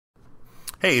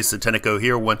Hey, Satenico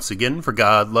here once again for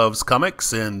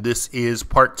Godlovescomics, and this is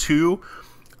part 2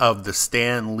 of the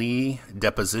Stan Lee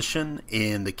deposition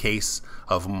in the case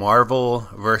of Marvel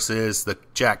versus the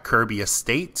Jack Kirby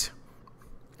estate,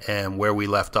 and where we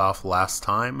left off last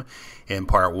time in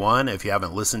part 1. If you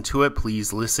haven't listened to it,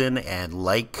 please listen and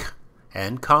like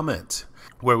and comment.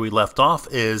 Where we left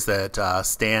off is that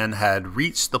Stan had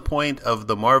reached the point of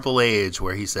the Marvel age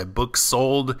where he said books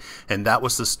sold, and that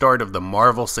was the start of the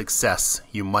Marvel success,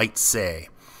 you might say.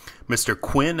 Mr.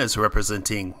 Quinn is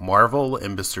representing Marvel,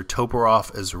 and Mr.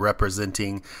 Toporov is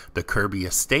representing the Kirby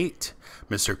estate.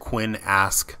 Mr. Quinn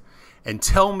asks, and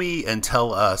tell me and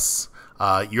tell us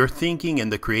your thinking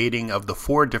in the creating of the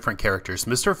 4 different characters: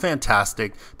 Mr.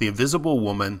 Fantastic, the Invisible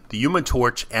Woman, the Human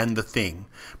Torch, and the Thing.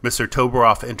 Mr.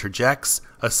 Toporov interjects,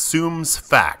 assumes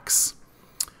facts.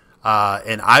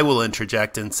 And I will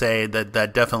interject and say that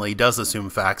that definitely does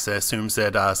assume facts. It assumes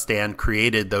that Stan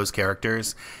created those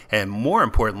characters. And more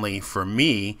importantly for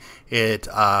me, it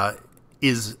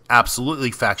is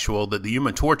absolutely factual that the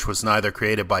Human Torch was neither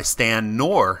created by Stan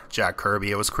nor Jack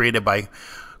Kirby. It was created by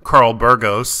Carl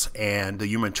Burgos, and the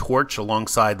Human Torch,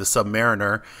 alongside the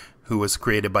Submariner, who was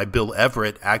created by Bill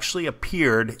Everett, actually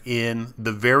appeared in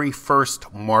the very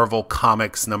first Marvel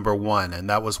Comics #1, and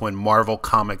that was when Marvel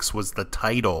Comics was the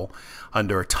title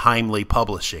under Timely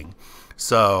Publishing.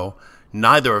 So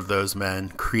neither of those men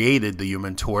created the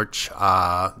Human Torch.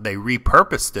 They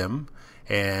repurposed him.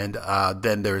 And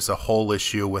then there's a whole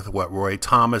issue with what Roy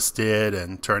Thomas did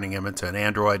and turning him into an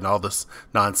android and all this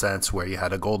nonsense where you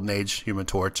had a Golden Age Human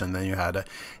Torch and then you had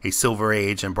a Silver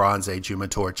Age and Bronze Age Human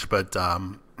Torch. But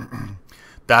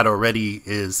that already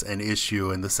is an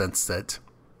issue in the sense that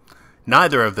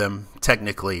neither of them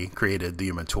technically created the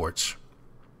Human Torch.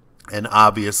 And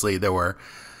obviously there were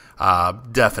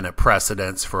definite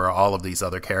precedents for all of these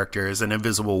other characters. An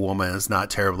Invisible Woman is not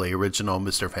terribly original.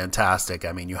 Mr. Fantastic,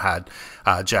 I mean, you had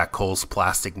Jack Cole's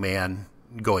Plastic Man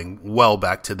going well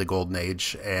back to the Golden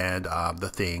Age, and the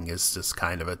Thing is just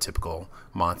kind of a typical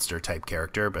monster type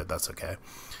character, but that's okay.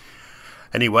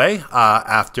 Anyway,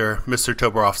 after Mr.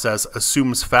 Toporov says,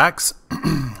 assumes facts,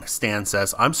 Stan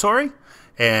says, I'm sorry,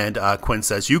 and Quinn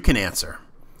says, you can answer.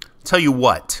 Tell you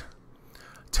what.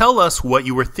 Tell us what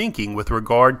you were thinking with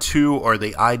regard to or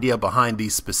the idea behind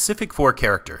these specific 4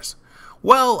 characters.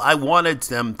 Well, I wanted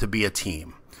them to be a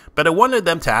team, but I wanted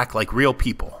them to act like real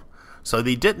people, so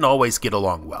they didn't always get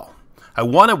along well. I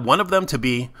wanted one of them to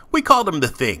be, we called him the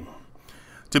Thing,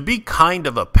 to be kind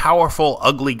of a powerful,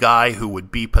 ugly guy who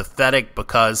would be pathetic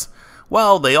because,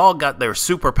 well, they all got their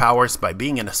superpowers by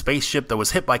being in a spaceship that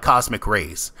was hit by cosmic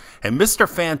rays, and Mr.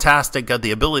 Fantastic got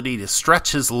the ability to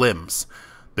stretch his limbs.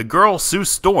 The girl, Sue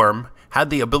Storm, had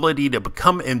the ability to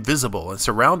become invisible and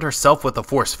surround herself with a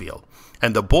force field.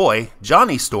 And the boy,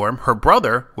 Johnny Storm, her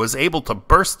brother, was able to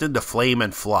burst into flame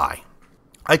and fly.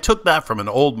 I took that from an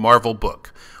old Marvel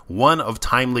book, one of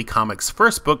Timely Comics'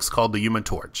 first books called The Human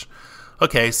Torch.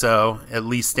 Okay, so at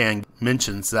least Stan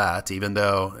mentions that, even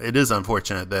though it is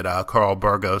unfortunate that Carl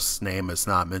Burgos' name is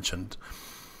not mentioned.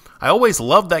 I always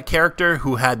loved that character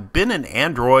who had been an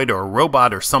android or a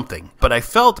robot or something, but I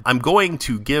felt I'm going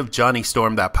to give Johnny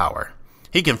Storm that power.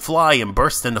 He can fly and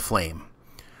burst into flame.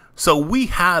 So we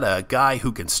had a guy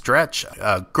who can stretch,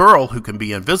 a girl who can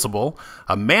be invisible,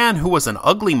 a man who was an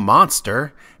ugly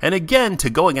monster, and again,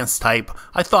 to go against type,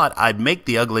 I thought I'd make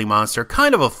the ugly monster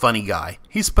kind of a funny guy.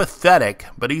 He's pathetic,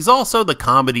 but he's also the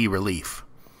comedy relief.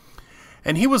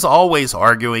 And he was always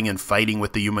arguing and fighting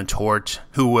with the Human Torch,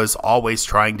 who was always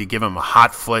trying to give him a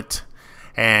hot foot,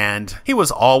 and he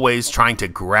was always trying to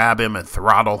grab him and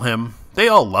throttle him. They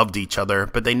all loved each other,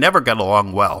 but they never got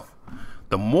along well.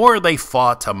 The more they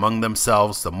fought among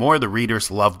themselves, the more the readers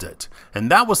loved it,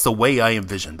 and that was the way I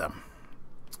envisioned them.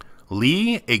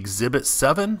 Lee, Exhibit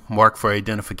 7, mark for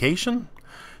identification.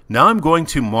 Now I'm going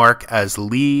to mark as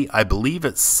Lee, I believe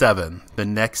it's 7, the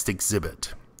next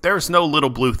exhibit. There's no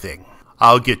little blue thing.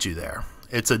 I'll get you there.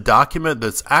 It's a document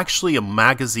that's actually a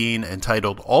magazine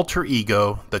entitled Alter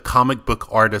Ego, the Comic Book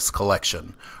Artist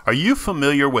Collection. Are you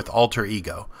familiar with Alter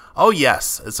Ego? Oh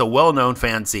yes, it's a well-known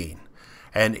fanzine,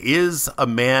 and is a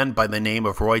man by the name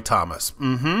of Roy Thomas.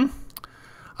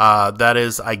 That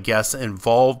is, I guess,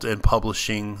 involved in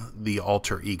publishing the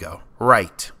Alter Ego.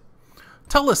 Right.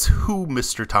 Tell us who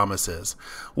Mr. Thomas is.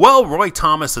 Well, Roy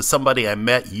Thomas is somebody I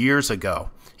met years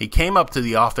ago. He came up to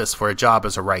the office for a job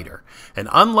as a writer, and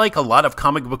unlike a lot of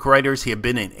comic book writers, he had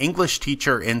been an English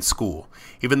teacher in school.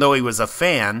 Even though he was a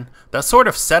fan, that sort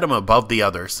of set him above the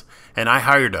others, and I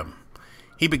hired him.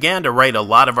 He began to write a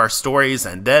lot of our stories,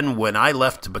 and then when I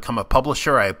left to become a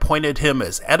publisher, I appointed him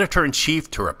as editor-in-chief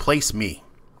to replace me.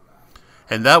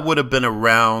 And that would have been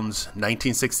around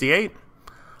 1968,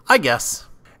 I guess.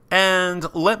 And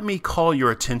let me call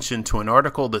your attention to an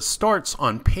article that starts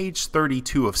on page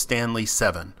 32 of Stanley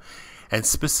 7. And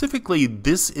specifically,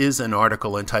 this is an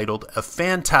article entitled A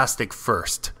Fantastic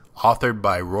First, authored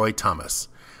by Roy Thomas.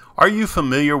 Are you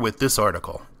familiar with this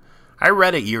article? I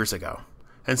read it years ago.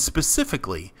 And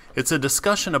specifically, it's a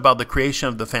discussion about the creation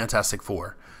of the Fantastic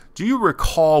Four. Do you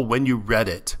recall when you read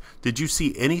it? Did you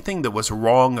see anything that was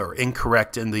wrong or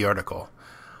incorrect in the article?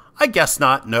 I guess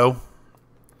not, no.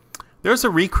 There's a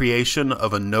recreation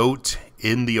of a note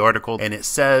in the article, and it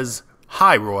says,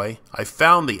 "Hi, Roy, I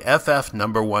found the FF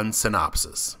 #1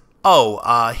 synopsis."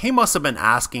 Oh, he must have been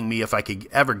asking me if I could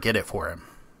ever get it for him.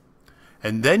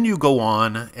 And then you go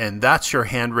on, and that's your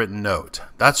handwritten note.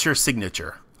 That's your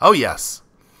signature. Oh, yes.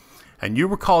 And you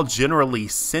recall generally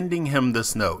sending him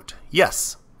this note.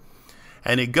 Yes.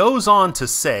 And it goes on to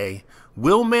say,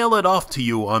 "We'll mail it off to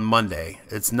you on Monday.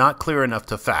 It's not clear enough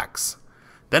to fax."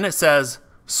 Then it says,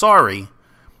 Sorry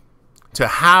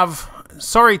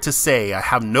to say I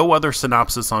have no other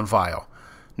synopsis on file.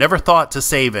 Never thought to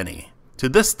save any. To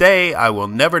this day, I will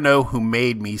never know who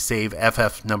made me save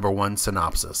FF #1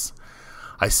 synopsis.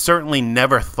 I certainly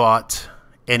never thought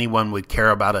anyone would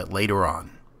care about it later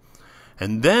on.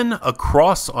 And then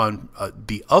across on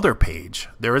the other page,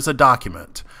 there is a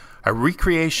document, a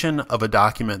recreation of a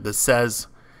document that says,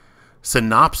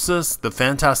 Synopsis, The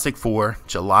Fantastic Four,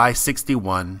 July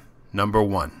 61,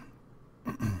 #1.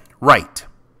 Right.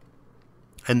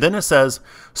 And then it says,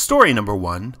 Story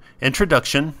 #1,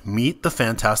 Introduction, Meet the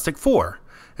Fantastic Four.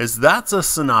 As that's a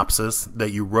synopsis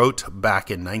that you wrote back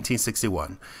in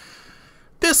 1961.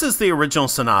 This is the original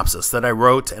synopsis that I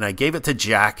wrote, and I gave it to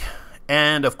Jack.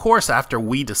 And of course, after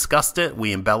we discussed it,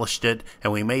 we embellished it,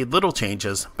 and we made little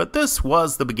changes, but this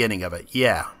was the beginning of it,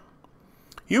 yeah.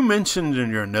 You mentioned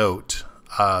in your note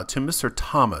to Mr.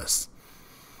 Thomas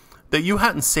that you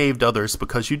hadn't saved others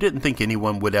because you didn't think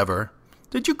anyone would ever.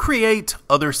 Did you create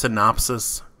other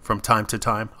synopses from time to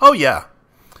time? Oh, yeah.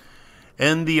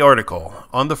 In the article,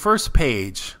 on the first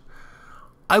page,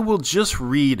 I will just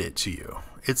read it to you.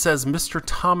 It says, Mr.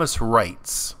 Thomas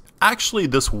writes, actually,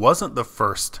 this wasn't the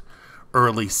first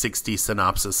early 60s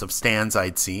synopsis of Stan's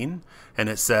I'd seen, and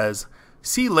it says,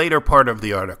 see later part of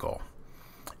the article.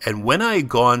 And when I had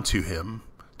gone to him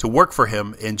to work for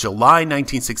him in July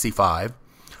 1965,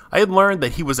 I had learned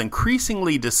that he was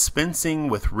increasingly dispensing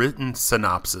with written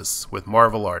synopsis with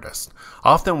Marvel artists,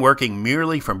 often working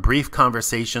merely from brief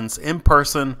conversations in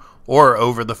person or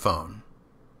over the phone.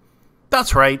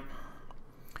 That's right.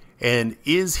 And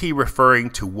is he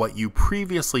referring to what you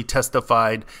previously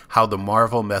testified how the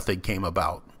Marvel method came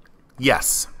about?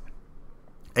 Yes.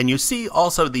 And you see,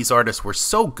 also these artists were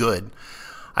so good,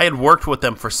 I had worked with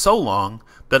them for so long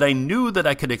that I knew that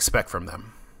I could expect from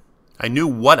them. I knew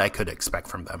what I could expect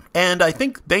from them. And I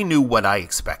think they knew what I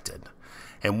expected.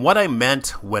 And what I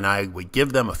meant when I would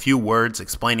give them a few words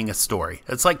explaining a story.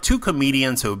 It's like two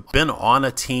comedians who have been on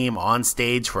a team on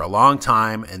stage for a long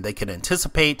time and they could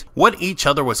anticipate what each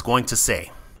other was going to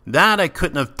say. That I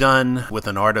couldn't have done with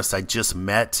an artist I just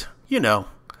met. You know,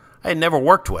 I had never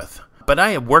worked with. But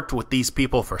I had worked with these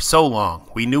people for so long.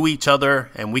 We knew each other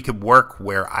and we could work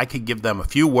where I could give them a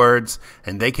few words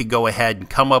and they could go ahead and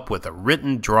come up with a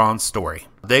written, drawn story.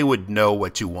 They would know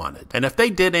what you wanted. And if they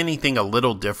did anything a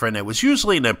little different, it was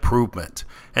usually an improvement.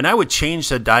 And I would change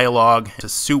the dialogue to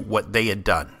suit what they had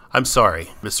done. I'm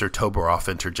sorry, Mr.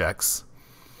 Toberoff interjects.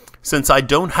 Since I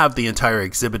don't have the entire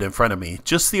exhibit in front of me,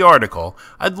 just the article,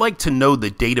 I'd like to know the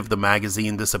date of the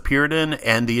magazine this appeared in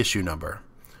and the issue number.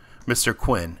 Mr.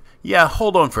 Quinn. Yeah,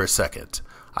 hold on for a second.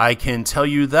 I can tell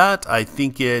you that. I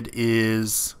think it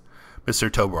is Mr.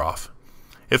 Toberoff.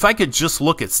 If I could just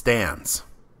look at Stan's.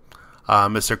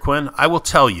 Mr. Quinn, I will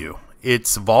tell you.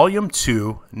 It's Volume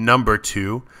 2, Number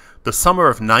 2, the summer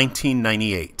of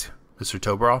 1998. Mr.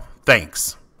 Toberoff,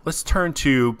 thanks. Let's turn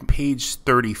to page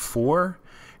 34,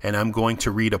 and I'm going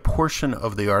to read a portion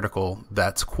of the article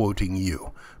that's quoting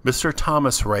you. Mr.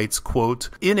 Thomas writes, quote,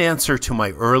 in answer to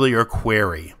my earlier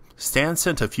query, Stan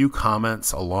sent a few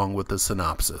comments along with the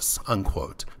synopsis,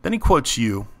 unquote. Then he quotes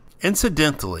you,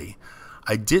 incidentally,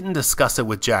 I didn't discuss it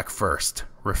with Jack first,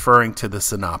 referring to the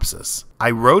synopsis. I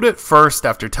wrote it first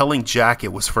after telling Jack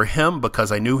it was for him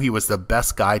because I knew he was the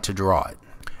best guy to draw it.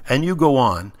 And you go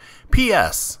on,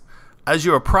 P.S. As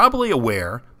you are probably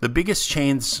aware, the biggest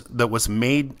change that was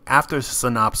made after the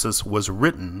synopsis was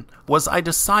written was I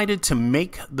decided to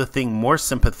make the thing more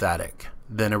sympathetic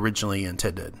than originally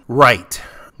intended. Right.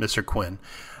 Mr. Quinn,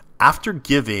 after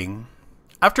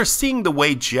seeing the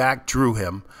way Jack drew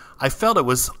him, I felt it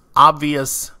was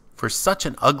obvious for such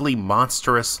an ugly,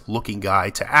 monstrous-looking guy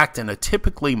to act in a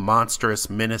typically monstrous,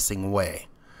 menacing way.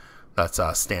 That's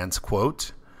Stan's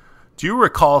quote. Do you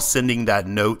recall sending that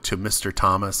note to Mr.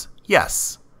 Thomas?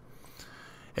 Yes.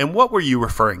 And what were you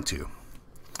referring to?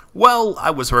 Well,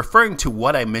 I was referring to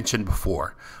what I mentioned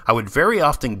before. I would very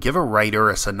often give a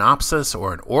writer a synopsis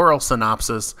or an oral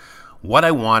synopsis, what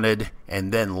I wanted,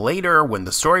 and then later, when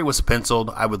the story was penciled,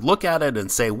 I would look at it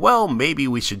and say, well, maybe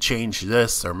we should change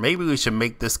this, or maybe we should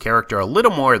make this character a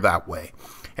little more that way.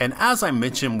 And as I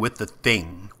mentioned with The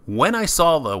Thing, when I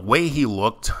saw the way he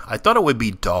looked, I thought it would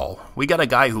be dull. We got a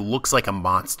guy who looks like a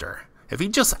monster. If he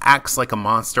just acts like a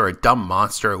monster, a dumb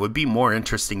monster, it would be more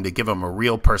interesting to give him a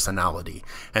real personality.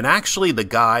 And actually the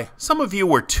guy, some of you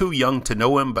were too young to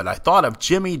know him, but I thought of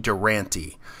Jimmy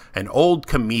Durante, an old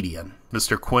comedian.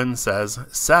 Mr. Quinn says,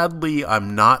 sadly,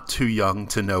 I'm not too young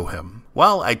to know him.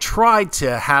 Well, I tried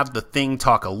to have The Thing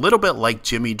talk a little bit like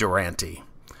Jimmy Durante.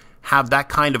 Have that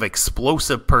kind of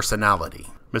explosive personality.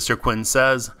 Mr. Quinn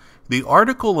says, the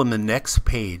article in the next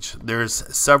page, there's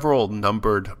several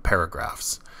numbered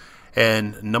paragraphs.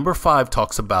 And number 5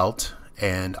 talks about,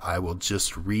 and I will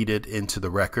just read it into the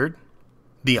record,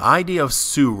 the idea of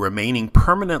Sue remaining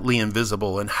permanently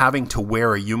invisible and having to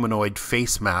wear a humanoid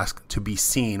face mask to be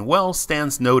seen. Well,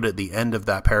 Stan's note at the end of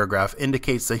that paragraph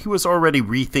indicates that he was already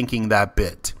rethinking that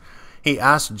bit. He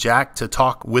asked Jack to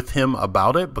talk with him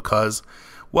about it because,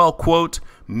 well, quote,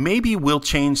 maybe we'll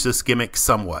change this gimmick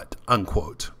somewhat,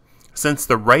 unquote. Since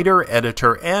the writer,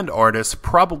 editor, and artist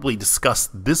probably discussed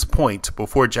this point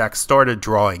before Jack started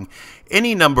drawing,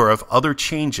 any number of other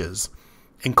changes,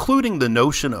 including the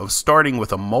notion of starting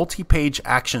with a multi-page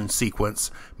action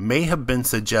sequence, may have been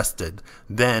suggested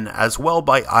then as well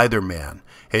by either man.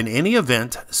 In any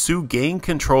event, Sue gained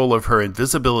control of her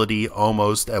invisibility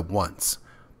almost at once.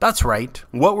 That's right.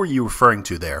 What were you referring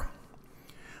to there?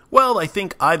 Well, I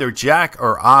think either Jack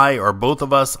or I or both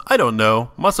of us, I don't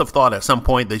know, must have thought at some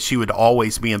point that she would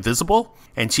always be invisible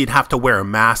and she'd have to wear a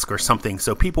mask or something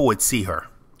so people would see her.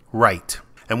 Right.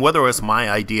 And whether it was my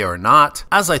idea or not,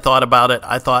 as I thought about it,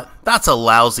 I thought, that's a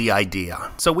lousy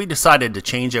idea. So we decided to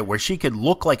change it where she could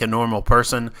look like a normal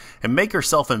person and make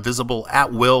herself invisible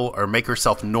at will or make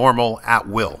herself normal at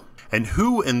will. And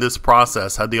who in this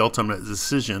process had the ultimate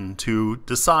decision to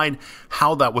decide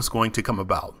how that was going to come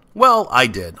about? Well, I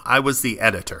did. I was the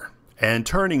editor. And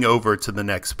turning over to the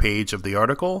next page of the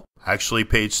article, actually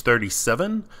page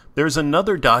 37, there's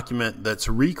another document that's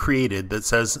recreated that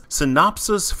says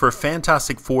Synopsis for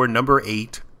Fantastic Four number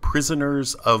 8,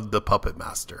 Prisoners of the Puppet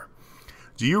Master.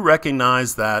 Do you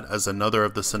recognize that as another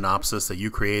of the synopsis that you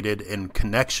created in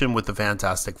connection with the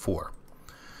Fantastic Four?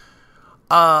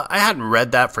 I hadn't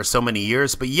read that for so many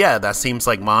years, but yeah, that seems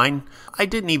like mine. I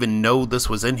didn't even know this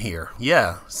was in here.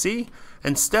 Yeah, see?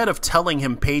 Instead of telling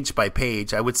him page by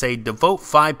page, I would say devote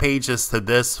 5 pages to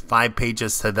this, 5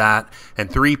 pages to that, and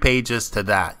 3 pages to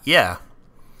that. Yeah.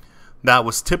 That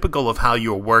was typical of how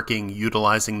you were working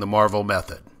utilizing the Marvel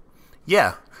method.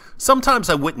 Yeah. Sometimes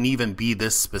I wouldn't even be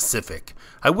this specific.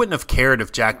 I wouldn't have cared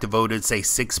if Jack devoted, say,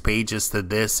 6 pages to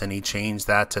this and he changed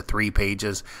that to 3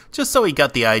 pages, just so he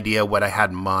got the idea what I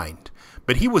had in mind.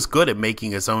 But he was good at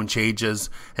making his own changes,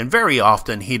 and very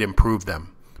often he'd improve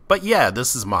them. But yeah,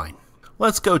 this is mine.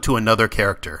 Let's go to another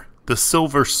character, the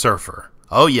Silver Surfer.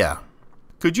 Oh yeah.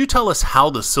 Could you tell us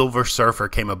how the Silver Surfer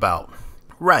came about?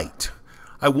 Right.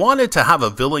 I wanted to have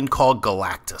a villain called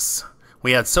Galactus.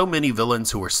 We had so many villains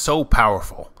who were so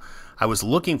powerful. I was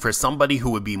looking for somebody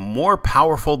who would be more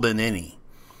powerful than any.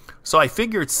 So I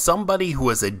figured somebody who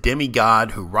is a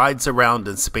demigod who rides around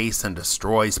in space and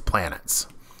destroys planets.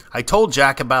 I told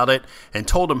Jack about it and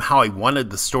told him how I wanted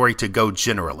the story to go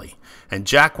generally. And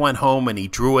Jack went home and he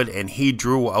drew it, and he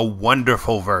drew a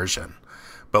wonderful version.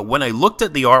 But when I looked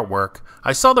at the artwork,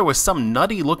 I saw there was some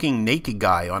nutty looking naked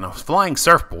guy on a flying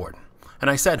surfboard. And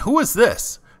I said, who is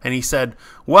this? And he said,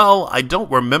 well, I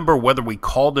don't remember whether we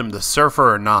called him the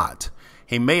Surfer or not.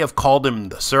 He may have called him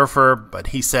the Surfer, but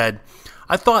he said,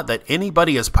 I thought that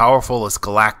anybody as powerful as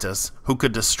Galactus, who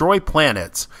could destroy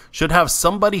planets, should have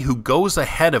somebody who goes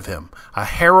ahead of him, a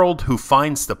herald who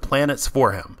finds the planets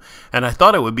for him. And I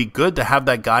thought it would be good to have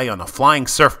that guy on a flying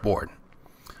surfboard.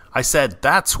 I said,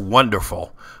 that's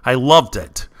wonderful. I loved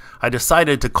it. I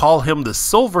decided to call him the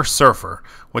Silver Surfer,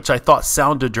 which I thought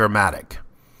sounded dramatic.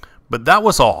 But that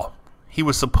was all. He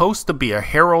was supposed to be a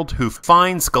herald who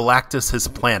finds Galactus his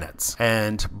planets.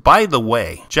 And by the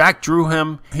way, Jack drew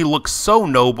him. He looks so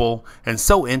noble and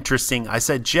so interesting. I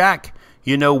said, Jack,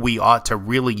 you know we ought to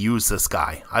really use this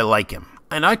guy. I like him.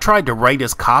 And I tried to write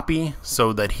his copy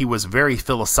so that he was very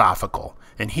philosophical,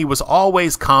 and he was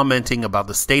always commenting about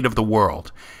the state of the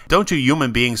world. Don't you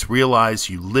human beings realize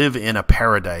you live in a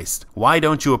paradise? Why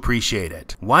don't you appreciate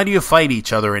it? Why do you fight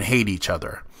each other and hate each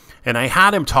other? And I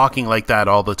had him talking like that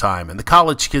all the time, and the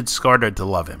college kids started to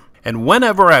love him. And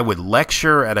whenever I would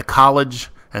lecture at a college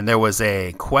and there was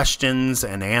a questions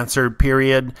and answer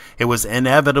period, it was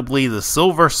inevitably the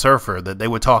Silver Surfer that they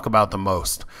would talk about the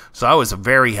most. So I was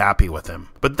very happy with him.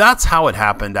 But that's how it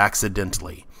happened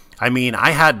accidentally. I mean,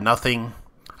 I had nothing.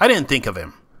 I didn't think of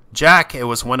him. Jack, it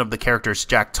was one of the characters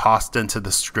Jack tossed into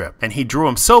the strip, and he drew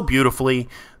him so beautifully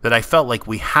that I felt like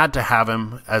we had to have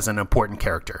him as an important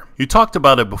character. You talked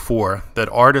about it before, that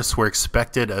artists were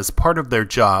expected as part of their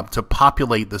job to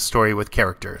populate the story with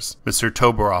characters. Mr.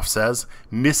 Toberoff says,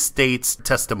 misstates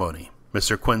testimony.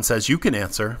 Mr. Quinn says, you can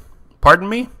answer. Pardon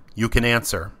me? You can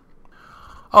answer.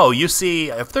 Oh, you see,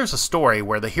 if there's a story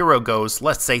where the hero goes,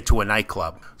 let's say, to a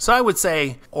nightclub. So I would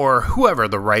say, or whoever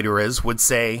the writer is would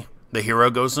say, the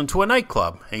hero goes into a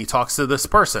nightclub and he talks to this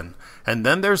person, and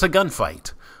then there's a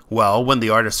gunfight. Well, when the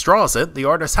artist draws it, the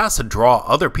artist has to draw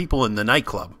other people in the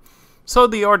nightclub. So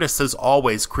the artist is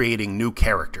always creating new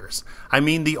characters. I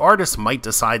mean, the artist might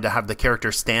decide to have the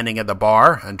character standing at the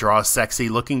bar and draw a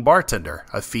sexy-looking bartender,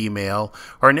 a female,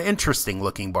 or an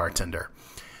interesting-looking bartender.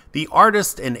 The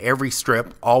artist in every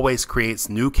strip always creates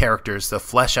new characters to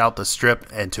flesh out the strip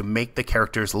and to make the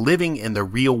characters living in the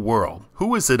real world.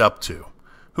 Who is it up to?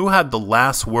 Who had the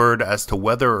last word as to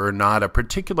whether or not a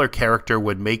particular character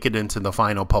would make it into the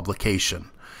final publication?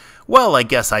 Well, I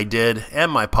guess I did, and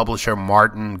my publisher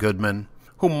Martin Goodman,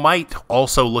 who might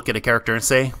also look at a character and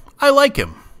say, I like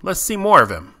him, let's see more of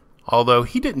him. Although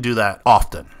he didn't do that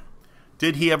often.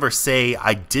 Did he ever say,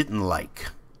 I didn't like?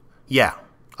 Yeah,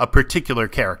 a particular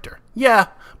character. Yeah,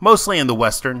 mostly in the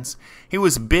westerns. He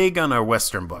was big on our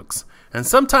western books, and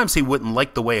sometimes he wouldn't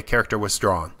like the way a character was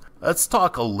drawn. Let's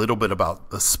talk a little bit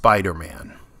about the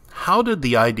Spider-Man. How did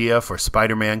the idea for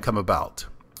Spider-Man come about?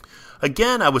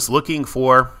 Again, I was looking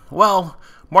for, well,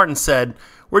 Martin said,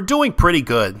 we're doing pretty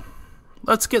good.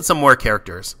 Let's get some more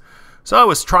characters. So I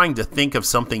was trying to think of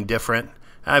something different.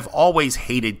 I've always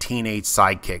hated teenage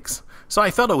sidekicks. So I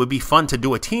felt it would be fun to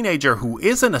do a teenager who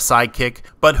isn't a sidekick,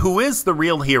 but who is the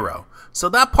real hero. So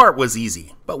that part was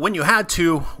easy. But when you had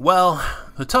to, well,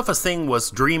 the toughest thing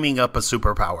was dreaming up a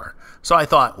superpower. So I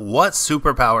thought, what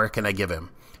superpower can I give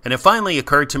him? And it finally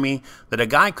occurred to me that a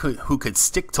guy who could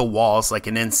stick to walls like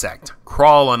an insect,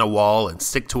 crawl on a wall and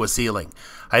stick to a ceiling.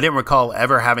 I didn't recall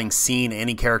ever having seen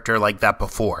any character like that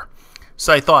before.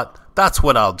 So I thought, that's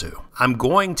what I'll do. I'm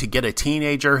going to get a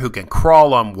teenager who can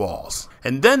crawl on walls.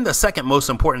 And then the second most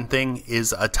important thing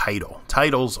is a title.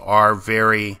 Titles are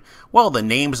the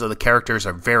names of the characters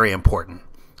are very important.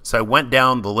 So I went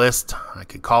down the list. I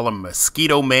could call him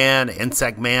Mosquito Man,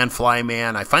 Insect Man, Fly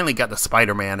Man. I finally got to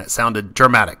Spider-Man. It sounded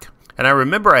dramatic. And I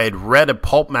remember I had read a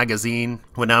pulp magazine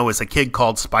when I was a kid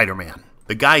called Spider-Man.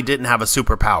 The guy didn't have a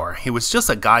superpower. He was just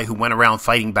a guy who went around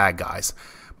fighting bad guys.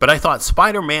 But I thought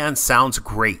Spider-Man sounds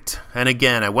great. And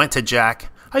again, I went to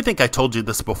Jack. I think I told you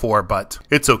this before, but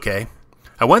it's okay.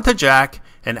 I went to Jack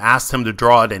and asked him to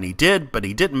draw it, and he did, but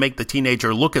he didn't make the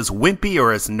teenager look as wimpy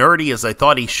or as nerdy as I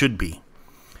thought he should be.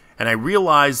 And I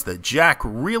realized that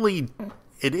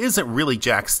it isn't really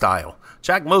Jack's style.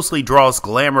 Jack mostly draws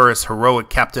glamorous, heroic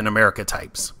Captain America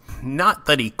types. Not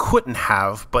that he couldn't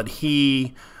have, but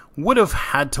he would have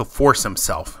had to force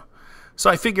himself.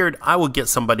 So I figured I would get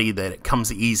somebody that it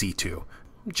comes easy to.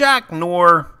 Jack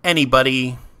nor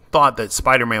anybody thought that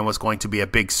Spider-Man was going to be a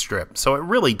big strip, so it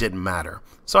really didn't matter.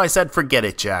 So I said, forget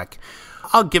it, Jack.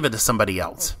 I'll give it to somebody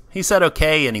else. He said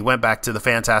okay, and he went back to the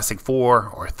Fantastic Four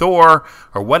or Thor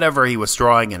or whatever he was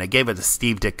drawing, and I gave it to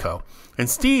Steve Ditko. And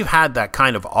Steve had that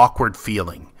kind of awkward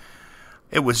feeling.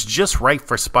 It was just right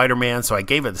for Spider-Man, so I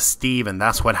gave it to Steve, and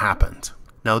that's what happened.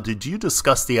 Now, did you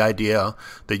discuss the idea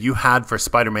that you had for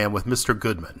Spider-Man with Mr.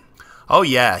 Goodman? Oh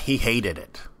yeah, he hated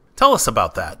it. Tell us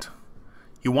about that.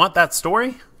 You want that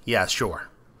story? Yeah, sure.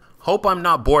 Hope I'm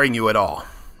not boring you at all.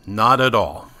 Not at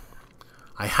all.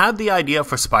 I had the idea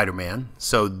for Spider-Man,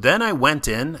 so then I went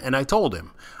in and I told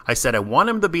him. I said I want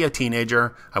him to be a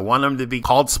teenager. I want him to be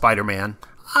called Spider-Man.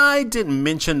 I didn't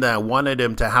mention that I wanted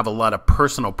him to have a lot of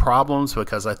personal problems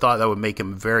because I thought that would make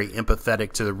him very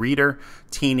empathetic to the reader.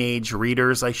 Teenage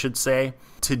readers, I should say.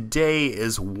 Today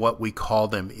is what we call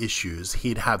them issues.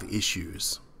 He'd have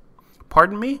issues.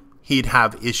 Pardon me? He'd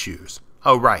have issues.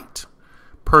 Oh, right.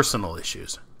 Personal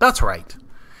issues. That's right.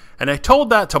 And I told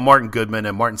that to Martin Goodman,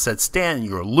 and Martin said, Stan,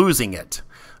 you're losing it.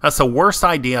 That's the worst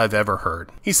idea I've ever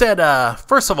heard. He said,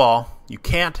 first of all, you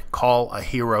can't call a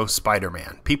hero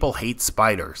Spider-Man. People hate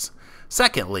spiders.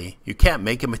 Secondly, you can't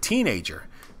make him a teenager.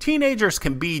 Teenagers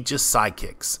can be just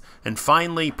sidekicks. And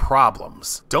finally,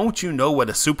 problems. Don't you know what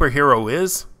a superhero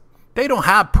is? They don't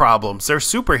have problems, they're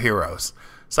superheroes.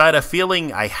 So I had a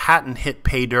feeling I hadn't hit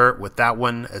pay dirt with that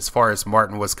one as far as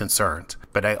Martin was concerned.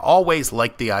 But I always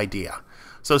liked the idea.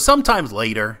 So sometimes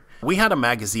later, we had a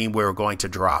magazine we were going to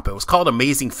drop. It was called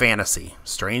Amazing Fantasy.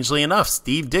 Strangely enough,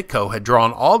 Steve Ditko had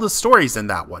drawn all the stories in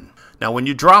that one. Now, when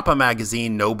you drop a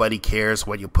magazine, nobody cares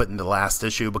what you put in the last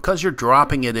issue because you're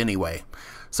dropping it anyway.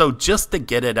 So just to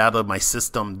get it out of my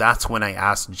system, that's when I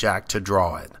asked Jack to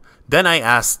draw it. Then I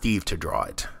asked Steve to draw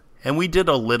it. And we did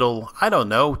a little, 10,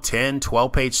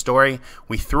 12-page story.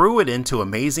 We threw it into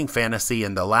Amazing Fantasy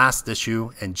in the last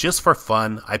issue, and just for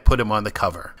fun, I put him on the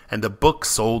cover. And the book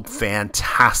sold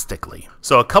fantastically.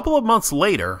 So a couple of months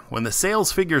later, when the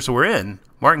sales figures were in,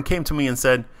 Martin came to me and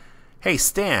said, "Hey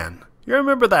Stan, you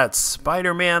remember that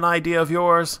Spider-Man idea of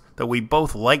yours that we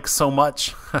both like so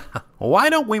much? Why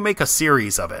don't we make a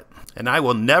series of it?" And I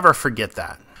will never forget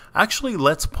that. Actually,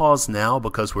 let's pause now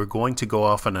because we're going to go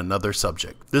off on another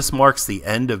subject. This marks the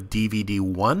end of DVD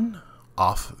 1,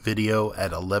 off video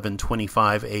at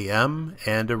 11:25 a.m.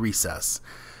 and a recess.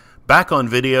 Back on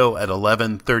video at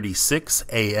 11:36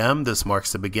 a.m., this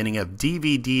marks the beginning of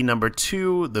DVD number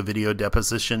 2, the video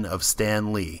deposition of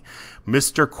Stan Lee,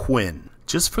 Mr. Quinn.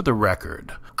 Just for the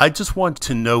record, I just want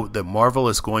to note that Marvel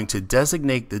is going to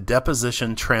designate the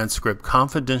deposition transcript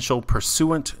confidential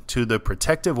pursuant to the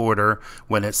protective order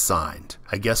when it's signed.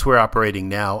 I guess we're operating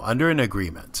now under an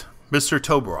agreement. Mr.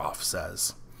 Toberoff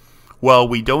says, "Well,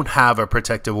 we don't have a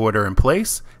protective order in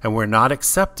place, and we're not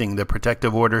accepting the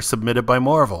protective order submitted by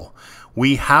Marvel.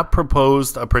 We have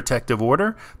proposed a protective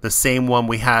order, the same one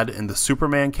we had in the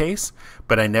Superman case,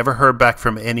 but I never heard back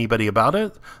from anybody about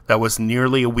it. That was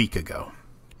nearly a week ago."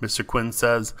 Mr. Quinn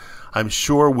says, "I'm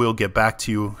sure we'll get back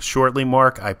to you shortly,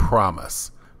 Mark, I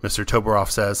promise." Mr. Toberoff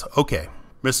says, "Okay."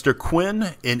 Mr.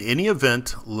 Quinn, in any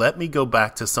event, let me go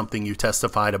back to something you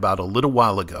testified about a little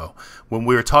while ago when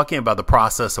we were talking about the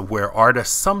process of where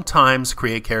artists sometimes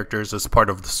create characters as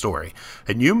part of the story.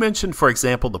 And you mentioned, for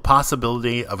example, the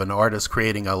possibility of an artist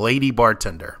creating a lady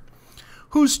bartender.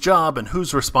 Whose job and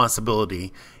whose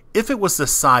responsibility, if it was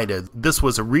decided this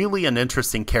was really an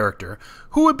interesting character,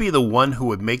 who would be the one who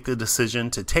would make the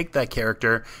decision to take that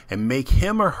character and make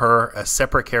him or her a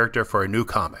separate character for a new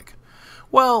comic?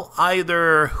 Well,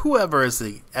 either whoever is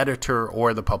the editor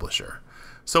or the publisher.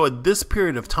 So at this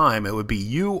period of time, it would be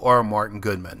you or Martin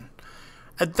Goodman.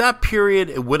 At that period,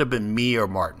 it would have been me or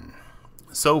Martin.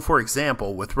 So, for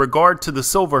example, with regard to the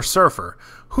Silver Surfer,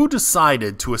 who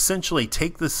decided to essentially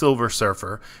take the Silver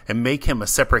Surfer and make him a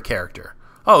separate character?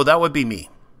 Oh, that would be me.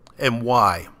 And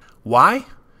why? Why?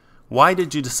 Why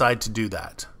did you decide to do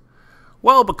that?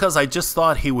 Well, because I just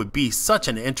thought he would be such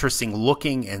an interesting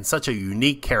looking and such a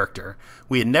unique character.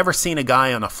 We had never seen a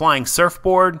guy on a flying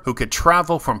surfboard who could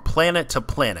travel from planet to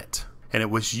planet. And it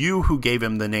was you who gave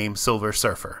him the name Silver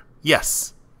Surfer.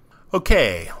 Yes.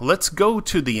 Okay, let's go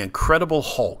to the Incredible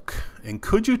Hulk. And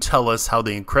could you tell us how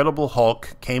the Incredible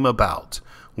Hulk came about?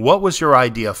 What was your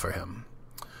idea for him?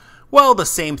 Well, the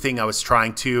same thing I was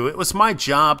trying to. It was my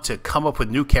job to come up with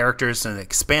new characters and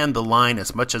expand the line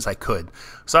as much as I could.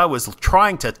 So I was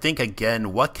trying to think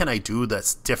again, what can I do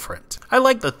that's different? I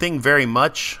like the Thing very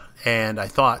much, and I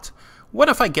thought, what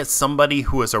if I get somebody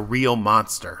who is a real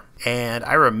monster? And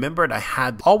I remembered I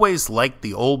had always liked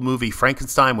the old movie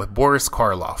Frankenstein with Boris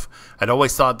Karloff. I'd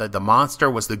always thought that the monster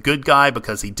was the good guy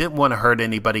because he didn't want to hurt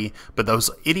anybody, but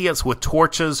those idiots with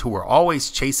torches who were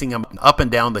always chasing him up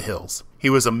and down the hills. He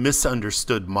was a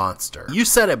misunderstood monster. You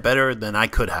said it better than I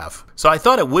could have. So I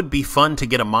thought it would be fun to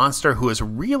get a monster who is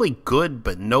really good,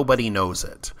 but nobody knows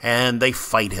it. And they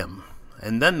fight him.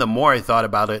 And then the more I thought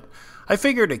about it, I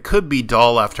figured it could be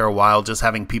dull after a while just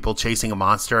having people chasing a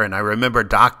monster, and I remember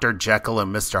Dr. Jekyll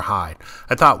and Mr. Hyde.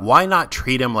 I thought, why not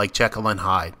treat him like Jekyll and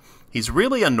Hyde? He's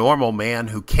really a normal man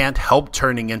who can't help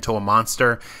turning into a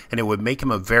monster, and it would make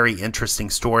him a very interesting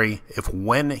story if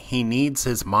when he needs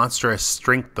his monstrous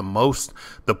strength the most,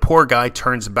 the poor guy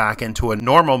turns back into a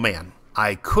normal man.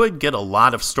 I could get a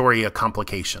lot of story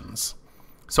complications.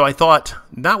 So I thought,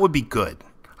 that would be good.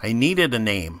 I needed a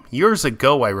name. Years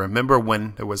ago, I remember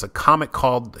when there was a comic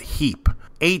called Heap,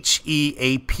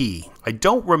 H-E-A-P. I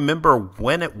don't remember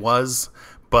when it was,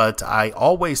 but I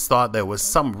always thought there was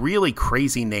some really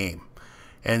crazy name.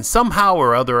 And somehow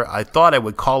or other, I thought I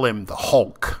would call him the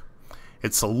Hulk.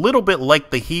 It's a little bit like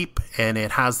the Heap, and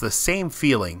it has the same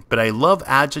feeling, but I love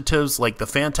adjectives like the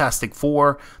Fantastic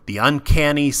Four, the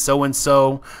uncanny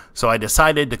so-and-so, so I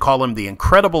decided to call him the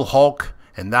Incredible Hulk,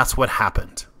 and that's what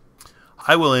happened.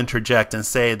 I will interject and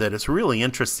say that it's really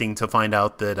interesting to find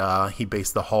out that he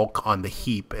based the Hulk on the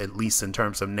Heap, at least in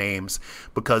terms of names,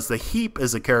 because the Heap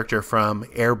is a character from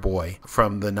Airboy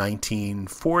from the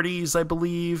 1940s, I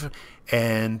believe.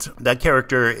 And that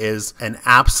character is an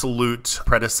absolute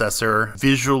predecessor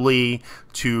visually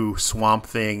to Swamp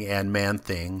Thing and Man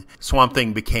Thing. Swamp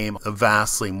Thing became a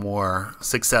vastly more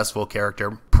successful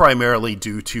character, primarily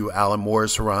due to Alan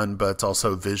Moore's run, but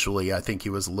also visually, I think he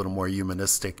was a little more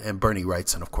humanistic. And Bernie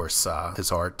Wrightson, of course,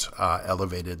 his art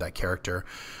elevated that character.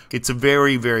 It's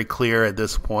very, very clear at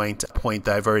this point, a point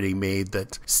that I've already made,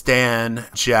 that Stan,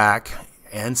 Jack,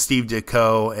 and Steve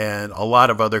Ditko and a lot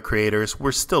of other creators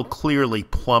were still clearly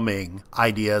plumbing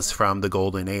ideas from the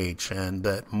Golden Age, and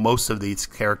that most of these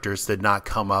characters did not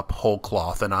come up whole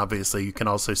cloth. And obviously you can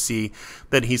also see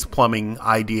that he's plumbing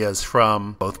ideas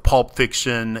from both Pulp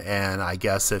Fiction and, I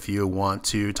guess if you want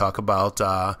to talk about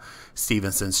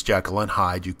Stevenson's Jekyll and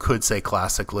Hyde, you could say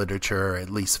classic literature, at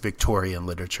least Victorian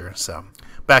literature. So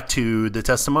back to the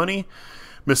testimony.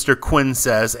 Mr. Quinn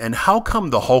says, "And how come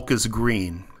the Hulk is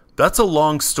green?" That's a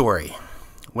long story.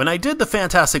 When I did the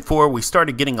Fantastic Four, we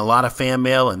started getting a lot of fan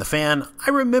mail, and the fan, I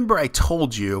remember I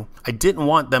told you I didn't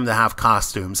want them to have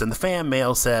costumes, and the fan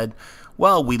mail said,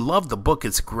 "Well, we love the book,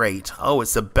 it's great. Oh,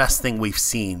 it's the best thing we've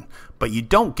seen. But you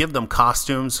don't give them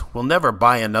costumes, we'll never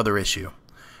buy another issue."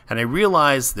 And I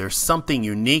realized there's something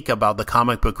unique about the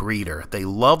comic book reader. They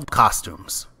love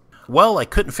costumes. Well, I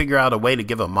couldn't figure out a way to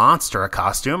give a monster a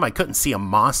costume. I couldn't see a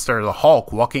monster, the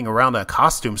Hulk, walking around a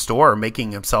costume store or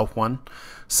making himself one.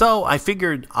 So I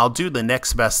figured I'll do the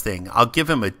next best thing. I'll give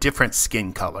him a different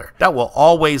skin color. That will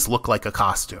always look like a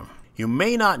costume. You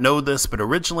may not know this, but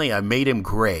originally I made him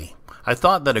gray. I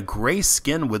thought that a gray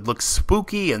skin would look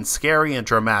spooky and scary and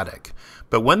dramatic.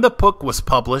 But when the book was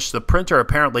published, the printer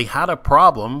apparently had a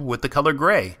problem with the color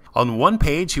gray. On one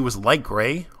page, he was light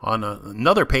gray. On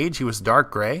another page, he was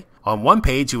dark gray. On one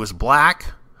page, he was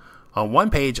black. On one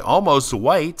page, almost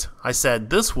white. I said,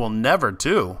 this will never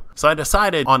do. So I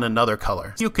decided on another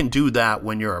color. You can do that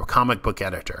when you're a comic book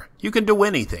editor. You can do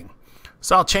anything.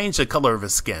 So I'll change the color of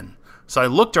his skin. So I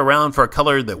looked around for a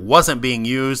color that wasn't being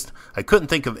used. I couldn't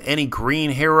think of any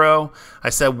green hero. I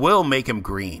said, we'll make him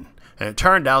green. And it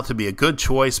turned out to be a good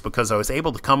choice because I was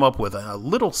able to come up with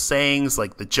little sayings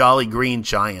like the Jolly Green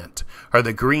Giant or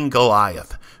the Green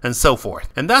Goliath and so forth.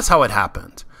 And that's how it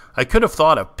happened. I could have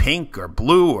thought of pink or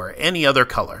blue or any other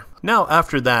color. Now,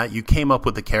 after that, you came up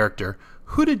with the character.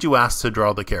 Who did you ask to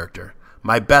draw the character?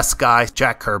 My best guy,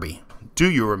 Jack Kirby. Do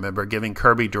you remember giving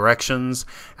Kirby directions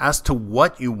as to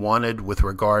what you wanted with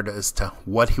regard as to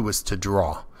what he was to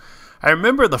draw? I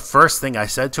remember the first thing I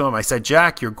said to him. I said,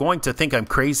 Jack, you're going to think I'm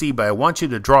crazy, but I want you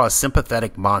to draw a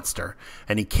sympathetic monster.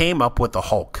 And he came up with the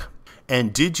Hulk.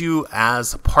 And did you,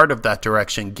 as part of that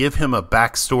direction, give him a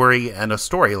backstory and a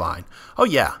storyline? Oh,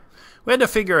 yeah. We had to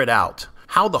figure it out.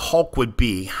 How the Hulk would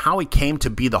be, how he came to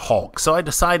be the Hulk. So I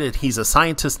decided he's a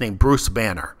scientist named Bruce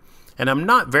Banner. And I'm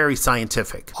not very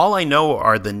scientific. All I know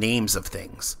are the names of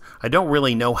things. I don't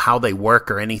really know how they work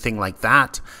or anything like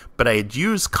that, but I had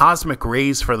used cosmic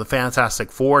rays for the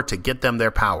Fantastic Four to get them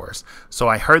their powers. So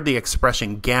I heard the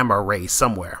expression gamma ray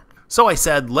somewhere. So I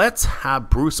said, let's have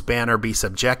Bruce Banner be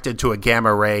subjected to a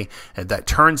gamma ray that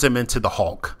turns him into the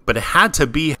Hulk. But it had to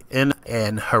be in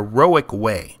an heroic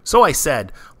way. So I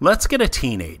said, let's get a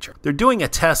teenager. They're doing a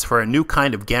test for a new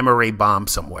kind of gamma ray bomb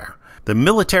somewhere. The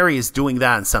military is doing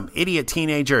that, and some idiot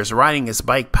teenager is riding his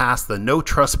bike past the no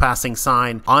trespassing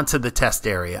sign onto the test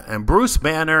area. And Bruce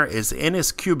Banner is in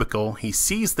his cubicle. He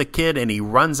sees the kid and he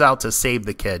runs out to save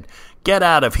the kid. Get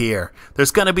out of here.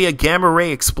 There's going to be a gamma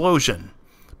ray explosion.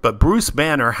 But Bruce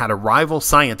Banner had a rival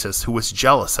scientist who was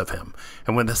jealous of him.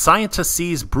 And when the scientist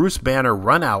sees Bruce Banner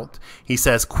run out, he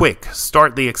says, quick,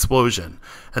 start the explosion.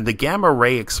 And the gamma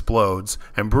ray explodes,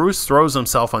 and Bruce throws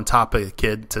himself on top of the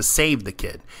kid to save the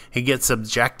kid. He gets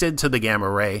subjected to the gamma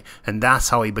ray, and that's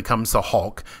how he becomes the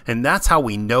Hulk. And that's how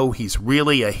we know he's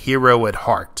really a hero at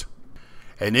heart.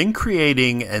 And in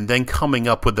creating and then coming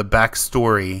up with the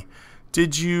backstory,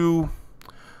 did you...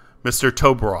 Mr.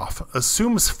 Toberoff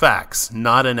assumes facts,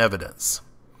 not an evidence.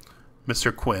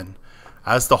 Mr. Quinn,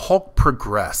 as the Hulk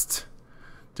progressed,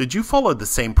 did you follow the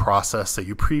same process that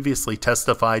you previously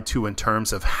testified to in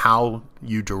terms of how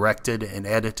you directed and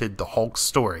edited the Hulk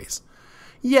stories?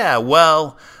 Yeah,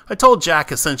 well, I told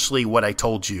Jack essentially what I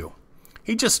told you.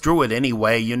 He just drew it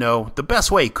anyway, you know, the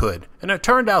best way he could, and it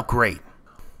turned out great.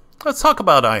 Let's talk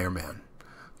about Iron Man.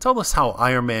 Tell us how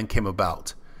Iron Man came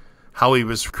about. How he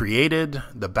was created,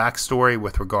 the backstory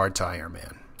with regard to Iron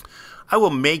Man. I will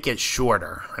make it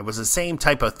shorter. It was the same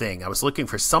type of thing. I was looking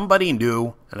for somebody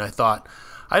new, and I thought,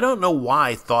 I don't know why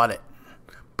I thought it,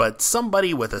 but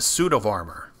somebody with a suit of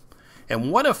armor.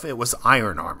 And what if it was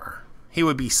iron armor? He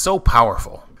would be so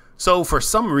powerful. So for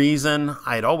some reason,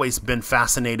 I'd always been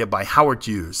fascinated by Howard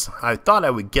Hughes. I thought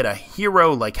I would get a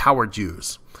hero like Howard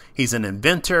Hughes. He's an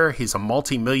inventor, he's a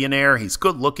multi-millionaire, he's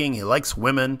good looking, he likes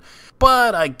women,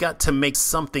 but I got to make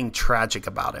something tragic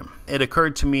about him. It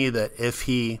occurred to me that if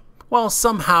he,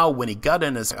 somehow when he got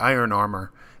in his iron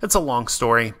armor, it's a long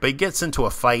story, but he gets into a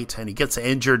fight and he gets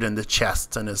injured in the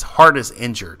chest and his heart is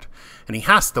injured. And he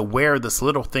has to wear this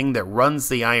little thing that runs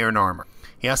the iron armor.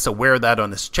 He has to wear that on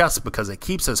his chest because it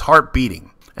keeps his heart beating.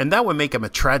 And that would make him a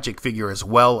tragic figure as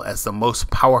well as the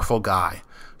most powerful guy.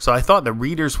 So I thought the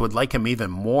readers would like him even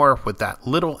more with that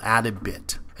little added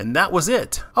bit. And that was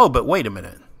it. Oh, but wait a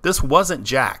minute. This wasn't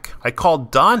Jack. I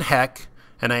called Don Heck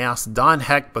and I asked Don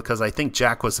Heck because I think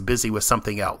Jack was busy with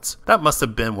something else. That must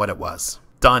have been what it was.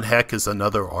 Don Heck is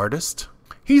another artist.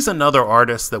 He's another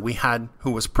artist that we had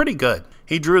who was pretty good.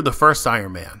 He drew the first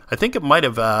Iron Man. I think I might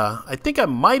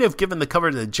have given the cover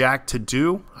to Jack to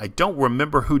do. I don't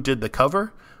remember who did the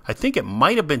cover. I think it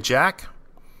might have been Jack.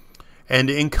 And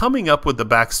in coming up with the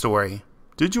backstory,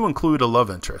 did you include a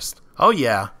love interest? Oh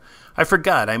yeah, I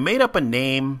forgot. I made up a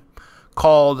name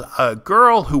called A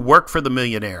Girl Who Worked for the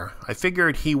Millionaire. I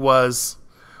figured he was,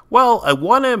 I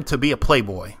wanted him to be a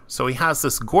playboy. So he has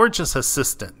this gorgeous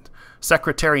assistant,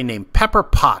 secretary named Pepper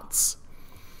Potts.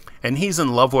 And he's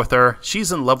in love with her.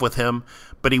 She's in love with him,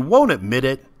 but he won't admit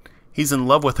it. He's in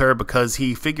love with her because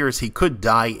he figures he could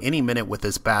die any minute with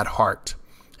his bad heart.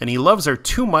 And he loves her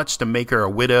too much to make her a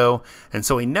widow, and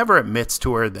so he never admits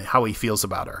to her how he feels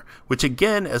about her, which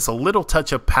again is a little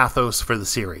touch of pathos for the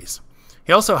series.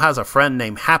 He also has a friend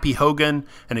named Happy Hogan,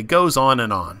 and it goes on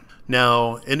and on.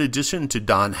 Now, in addition to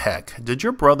Don Heck, did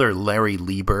your brother Larry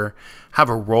Lieber have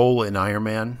a role in Iron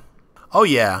Man? Oh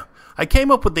yeah, I came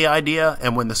up with the idea,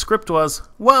 and when the script was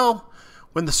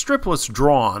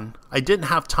drawn, I didn't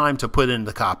have time to put in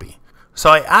the copy.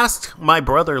 So I asked my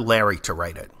brother Larry to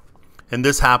write it. And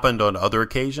this happened on other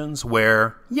occasions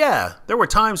where, there were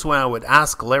times when I would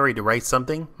ask Larry to write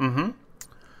something.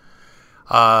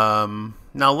 Now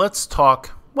let's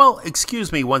talk.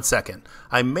 Excuse me 1 second.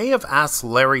 I may have asked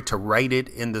Larry to write it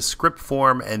in the script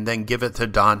form and then give it to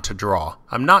Don to draw.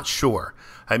 I'm not sure.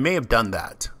 I may have done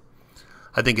that.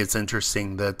 I think it's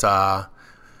interesting that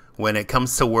when it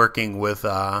comes to working with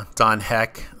Don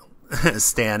Heck,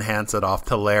 Stan hands it off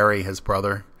to Larry, his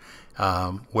brother.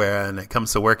 When it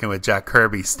comes to working with Jack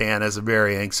Kirby, Stan is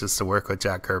very anxious to work with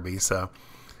Jack Kirby. So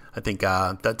I think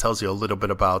that tells you a little bit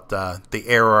about the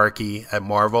hierarchy at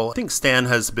Marvel. I think Stan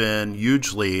has been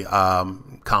hugely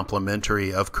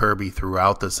complimentary of Kirby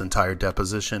throughout this entire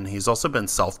deposition. He's also been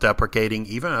self-deprecating,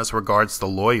 even as regards the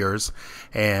lawyers,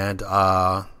 and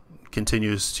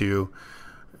continues to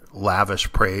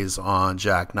lavish praise on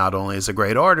Jack, not only as a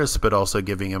great artist, but also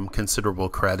giving him considerable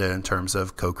credit in terms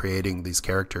of co-creating these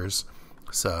characters.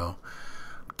 So,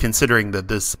 considering that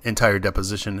this entire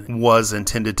deposition was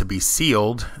intended to be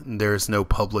sealed, there's no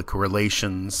public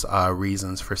relations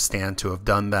reasons for Stan to have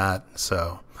done that.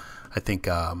 So, I think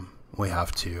we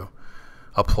have to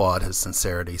applaud his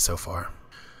sincerity so far.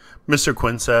 Mr.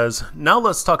 Quinn says, now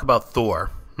let's talk about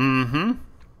Thor.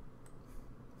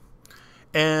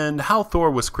 And how Thor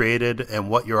was created and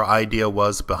what your idea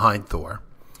was behind Thor.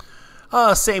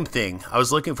 Same thing. I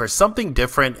was looking for something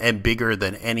different and bigger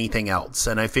than anything else,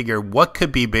 and I figured what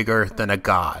could be bigger than a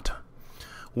god?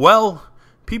 Well,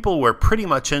 people were pretty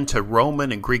much into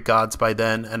Roman and Greek gods by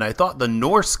then, and I thought the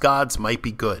Norse gods might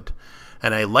be good.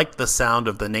 And I liked the sound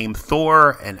of the name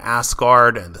Thor and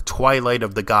Asgard and the twilight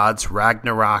of the gods,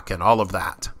 Ragnarok, and all of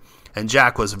that. And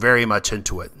Jack was very much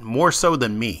into it, more so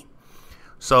than me.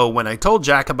 So when I told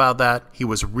Jack about that, he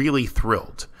was really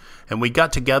thrilled. And we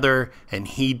got together and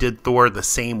he did Thor the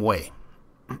same way.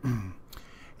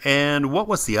 And what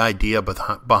was the idea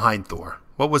behind Thor?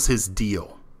 What was his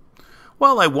deal?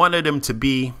 Well, I wanted him to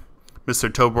be, Mr.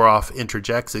 Toberoff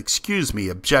interjects, excuse me,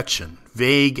 objection,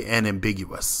 vague and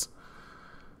ambiguous.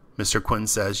 Mr. Quinn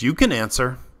says, you can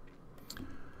answer.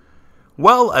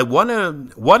 Well, I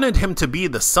wanted him to be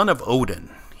the son of Odin.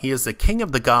 He is the king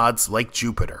of the gods like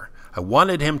Jupiter. I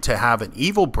wanted him to have an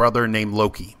evil brother named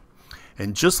Loki.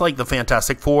 And just like the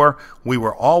Fantastic Four, we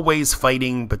were always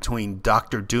fighting between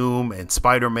Doctor Doom and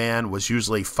Spider-Man was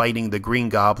usually fighting the Green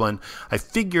Goblin. I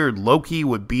figured Loki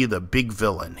would be the big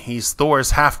villain. He's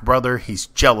Thor's half-brother. He's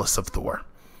jealous of Thor.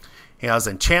 He has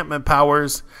enchantment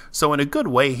powers, so in a good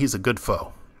way, he's a good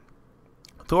foe.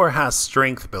 Thor has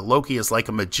strength, but Loki is like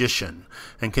a magician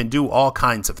and can do all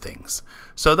kinds of things.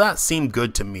 So that seemed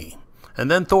good to me.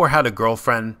 And then Thor had a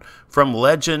girlfriend from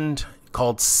legend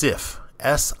called Sif,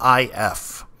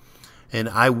 S-I-F. and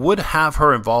I would have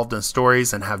her involved in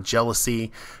stories and have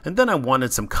jealousy, and then I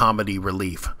wanted some comedy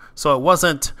relief. So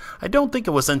I don't think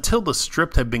it was until the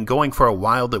strip had been going for a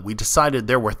while that we decided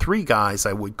there were 3 guys.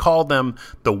 I would call them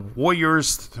the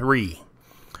Warriors 3.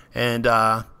 And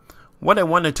what I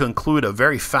wanted to include a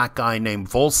very fat guy named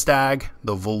Volstagg,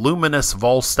 the voluminous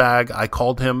Volstagg, I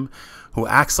called him, who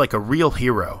acts like a real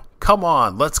hero. Come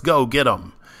on, let's go get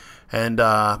him. And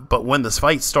but when this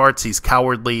fight starts, he's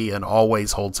cowardly and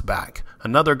always holds back.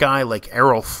 Another guy like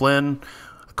Errol Flynn,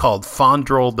 called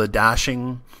Fondrel the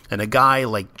Dashing, and a guy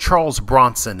like Charles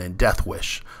Bronson in Death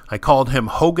Wish. I called him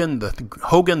Hogan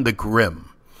the Grim.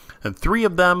 And 3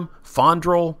 of them,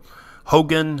 Fondrel,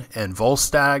 Hogan, and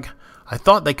Volstagg, I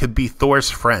thought they could be Thor's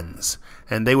friends,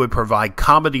 and they would provide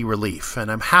comedy relief, and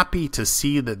I'm happy to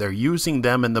see that they're using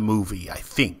them in the movie, I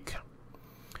think.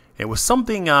 It was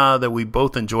something that we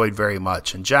both enjoyed very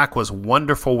much, and Jack was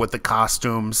wonderful with the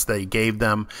costumes that he gave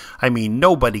them. I mean,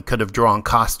 nobody could have drawn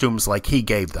costumes like he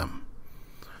gave them.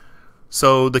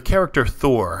 So the character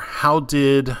Thor,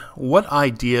 what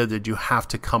idea did you have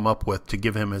to come up with to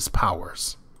give him his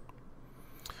powers?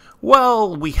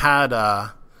 Well, we had,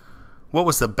 what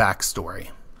was the backstory?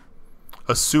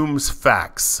 Assumes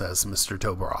facts, says Mr.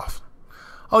 Toberoff.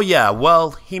 Oh yeah,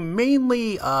 well, he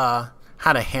mainly,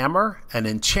 had a hammer, an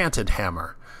enchanted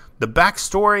hammer. The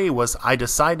backstory was I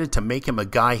decided to make him a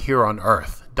guy here on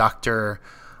Earth.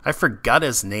 I forgot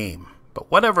his name,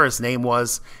 but whatever his name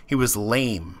was, he was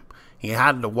lame. He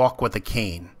had to walk with a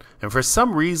cane. And for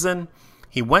some reason,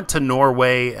 he went to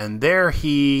Norway, and there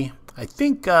I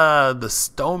think the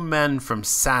stone men from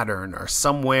Saturn or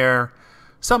somewhere,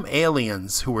 some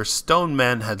aliens who were stone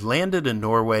men had landed in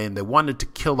Norway and they wanted to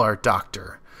kill our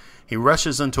doctor. He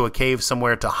rushes into a cave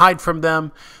somewhere to hide from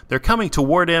them. They're coming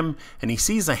toward him, and he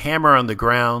sees a hammer on the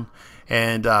ground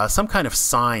and some kind of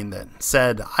sign that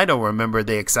said, I don't remember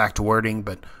the exact wording,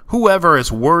 but whoever is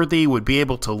worthy would be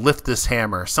able to lift this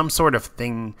hammer, some sort of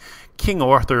thing, King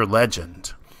Arthur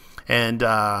legend. And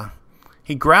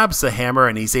he grabs the hammer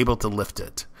and he's able to lift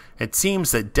it. It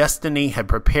seems that destiny had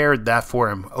prepared that for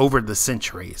him over the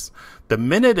centuries. The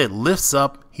minute it lifts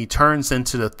up, he turns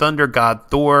into the thunder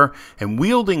god Thor, and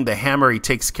wielding the hammer, he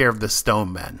takes care of the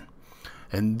stone men.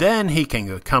 And then he can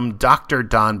become Dr.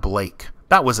 Don Blake.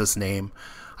 That was his name.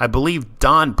 I believe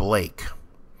Don Blake.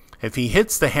 If he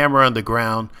hits the hammer on the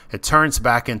ground, it turns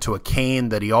back into a cane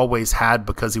that he always had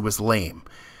because he was lame.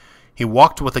 He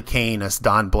walked with a cane as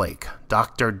Don Blake,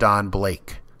 Dr. Don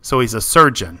Blake. So he's a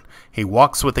surgeon. He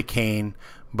walks with a cane,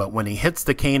 but when he hits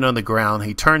the cane on the ground,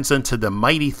 he turns into the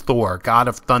mighty Thor, god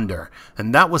of thunder.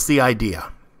 And that was the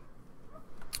idea.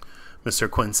 Mr.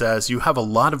 Quinn says, you have a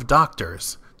lot of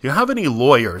doctors. Do you have any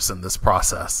lawyers in this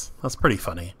process? That's pretty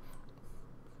funny.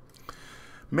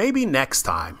 Maybe next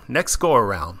time, next go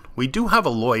around, we do have a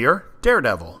lawyer,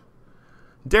 Daredevil.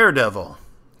 Daredevil.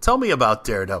 Tell me about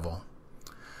Daredevil.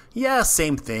 Yeah,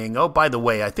 same thing. Oh, by the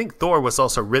way, I think Thor was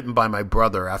also written by my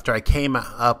brother after I came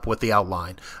up with the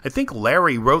outline. I think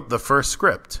Larry wrote the first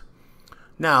script.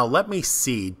 Now, let me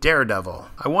see. Daredevil.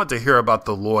 I want to hear about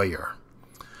the lawyer.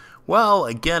 Well,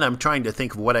 again, I'm trying to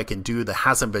think of what I can do that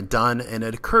hasn't been done, and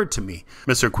it occurred to me.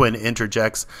 Mr. Quinn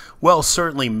interjects, well,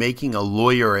 certainly making a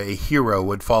lawyer a hero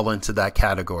would fall into that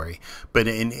category. But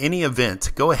in any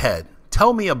event, go ahead.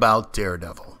 Tell me about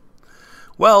Daredevil.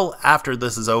 Well, after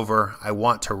this is over, I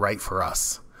want to write for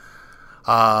us.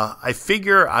 I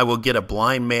figure I will get a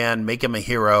blind man, make him a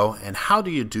hero, and how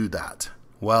do you do that?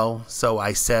 Well, so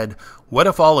I said, what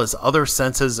if all his other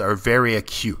senses are very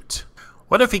acute?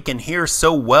 What if he can hear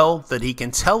so well that he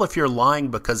can tell if you're lying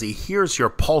because he hears your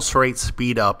pulse rate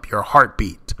speed up, your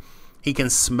heartbeat? He can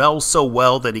smell so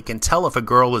well that he can tell if a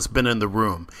girl has been in the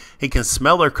room. He can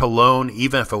smell her cologne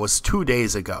even if it was 2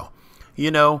 days ago.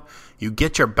 You know, you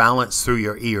get your balance through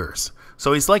your ears.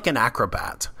 So he's like an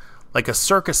acrobat, like a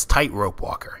circus tightrope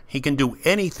walker. He can do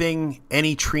anything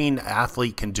any trained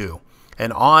athlete can do,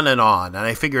 and on and on. And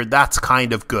I figured that's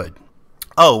kind of good.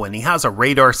 Oh, and he has a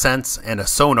radar sense and a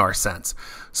sonar sense.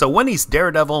 So when he's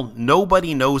Daredevil,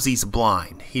 nobody knows he's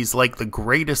blind. He's like the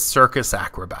greatest circus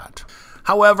acrobat.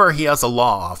 However, he has a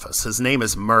law office. His name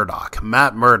is Murdoch,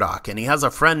 Matt Murdoch, and he has a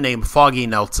friend named Foggy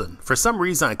Nelson. For some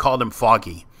reason, I called him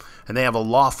Foggy. And they have a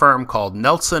law firm called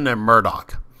Nelson and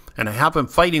Murdoch. And I have him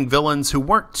fighting villains who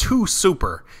weren't too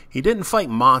super. He didn't fight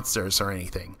monsters or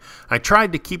anything. I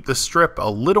tried to keep the strip a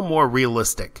little more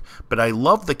realistic, but I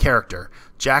love the character.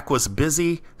 Jack was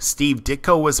busy, Steve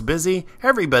Ditko was busy,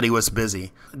 everybody was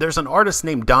busy. There's an artist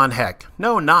named Don Heck.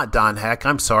 No, not Don Heck,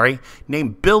 I'm sorry.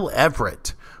 Named Bill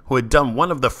Everett, who had done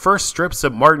one of the first strips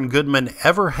that Martin Goodman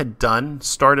ever had done,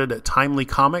 started at Timely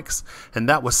Comics, and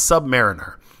that was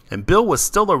Submariner. And Bill was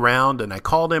still around, and I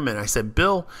called him and I said,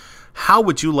 Bill, how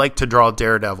would you like to draw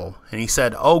Daredevil? And he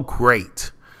said, oh,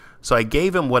 great. So I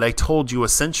gave him what I told you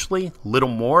essentially, little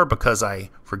more because I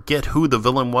forget who the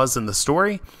villain was in the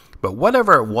story. But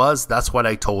whatever it was, that's what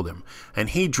I told him. And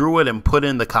he drew it and put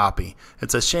in the copy.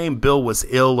 It's a shame Bill was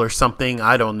ill or something,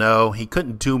 I don't know. He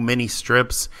couldn't do many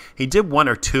strips. He did 1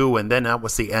 or 2 and then that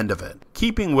was the end of it.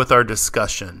 Keeping with our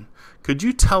discussion, could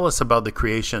you tell us about the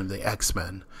creation of the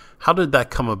X-Men? How did that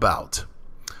come about?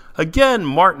 Again,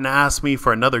 Martin asked me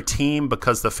for another team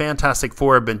because the Fantastic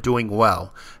Four had been doing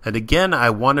well. And again,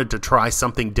 I wanted to try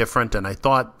something different and I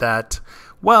thought that,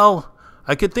 well,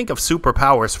 I could think of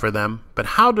superpowers for them, but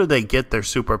how do they get their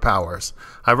superpowers?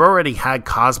 I've already had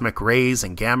cosmic rays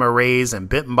and gamma rays and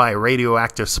bitten by a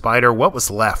radioactive spider. What was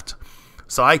left?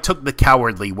 So I took the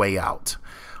cowardly way out.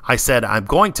 I said, I'm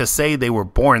going to say they were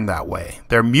born that way.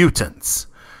 They're mutants.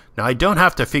 Now, I don't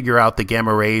have to figure out the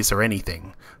gamma rays or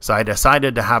anything, so I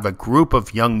decided to have a group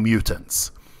of young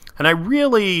mutants. And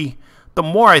the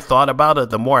more I thought about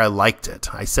it, the more I liked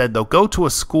it. I said they'll go to a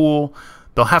school,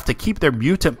 they'll have to keep their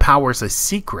mutant powers a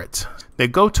secret. They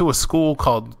go to a school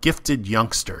called Gifted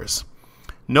Youngsters.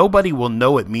 Nobody will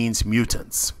know it means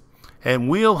mutants. And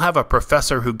we'll have a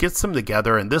professor who gets them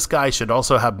together, and this guy should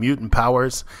also have mutant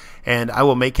powers, and I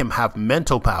will make him have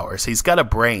mental powers. He's got a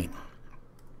brain.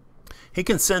 He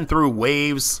can send through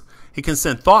waves, he can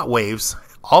send thought waves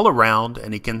all around,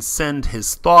 and he can send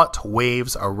his thought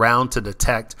waves around to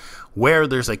detect where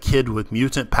there's a kid with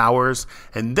mutant powers,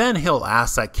 and then he'll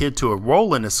ask that kid to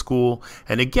enroll in a school,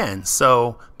 and again,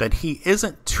 so that he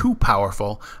isn't too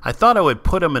powerful, I thought I would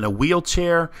put him in a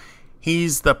wheelchair.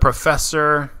 He's the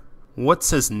professor, what's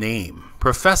his name?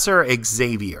 Professor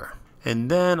Xavier.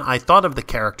 And then I thought of the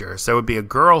characters. There would be a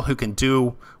girl who can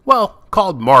do, well,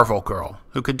 called Marvel Girl,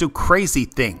 who could do crazy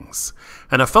things.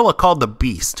 And a fella called the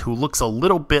Beast, who looks a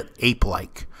little bit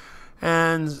ape-like.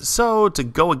 And so, to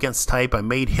go against type, I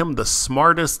made him the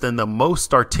smartest and the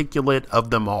most articulate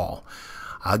of them all.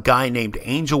 A guy named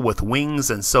Angel with Wings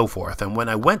and so forth. And when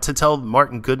I went to tell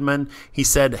Martin Goodman, he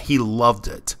said he loved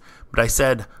it. But I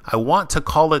said, I want to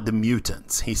call it the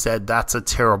Mutants. He said, that's a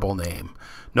terrible name.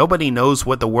 Nobody knows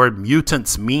what the word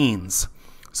mutants means.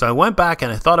 So I went back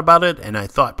and I thought about it, and I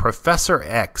thought Professor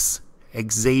X,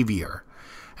 Xavier.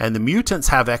 And the mutants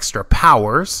have extra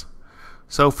powers.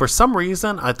 So for some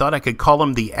reason, I thought I could call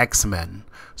them the X-Men.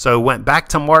 So I went back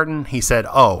to Martin. He said,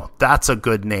 oh, that's a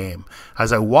good name.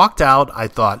 As I walked out, I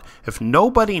thought, if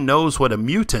nobody knows what a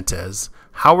mutant is,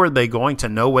 how are they going to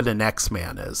know what an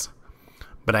X-Man is?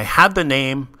 But I had the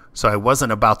name, so I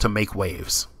wasn't about to make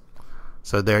waves.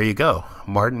 So there you go.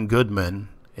 Martin Goodman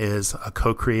is a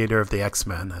co-creator of the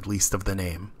X-Men, at least of the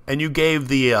name. And you gave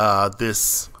the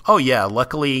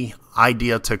luckily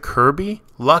idea to Kirby.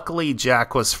 Luckily,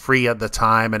 Jack was free at the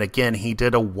time, and again, he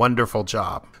did a wonderful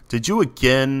job. Did you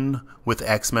again, with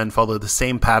X-Men, follow the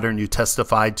same pattern you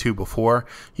testified to before,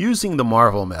 using the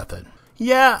Marvel method?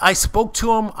 Yeah, I spoke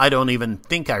to him. I don't even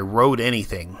think I wrote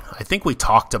anything. I think we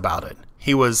talked about it.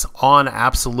 He was on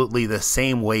absolutely the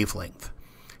same wavelength.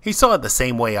 He saw it the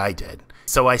same way I did.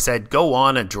 So I said, go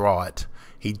on and draw it.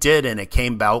 He did, and it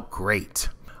came out great.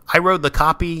 I wrote the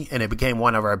copy, and it became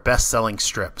one of our best-selling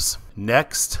strips.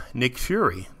 Next, Nick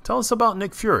Fury. Tell us about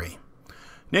Nick Fury.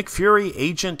 Nick Fury,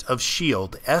 Agent of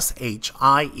S.H.I.E.L.D. S-H-I-E-L-D.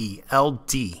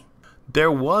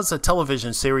 There was a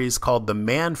television series called The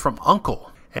Man from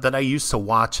U.N.C.L.E. that I used to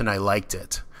watch, and I liked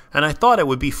it. And I thought it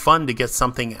would be fun to get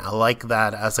something like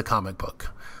that as a comic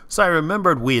book. So I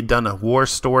remembered we had done a war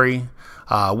series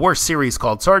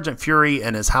called Sergeant Fury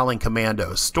and His Howling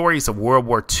Commandos, Stories of World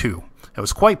War II. It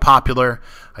was quite popular.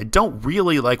 I don't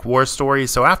really like war stories,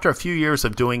 so after a few years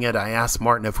of doing it, I asked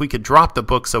Martin if we could drop the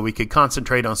book so we could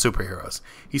concentrate on superheroes.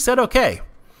 He said okay.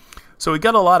 So we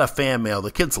got a lot of fan mail. The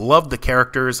kids loved the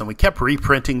characters, and we kept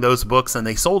reprinting those books, and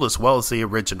they sold as well as the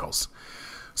originals.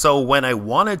 So when I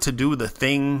wanted to do the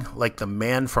thing like The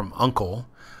Man from U.N.C.L.E.,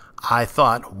 I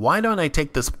thought, why don't I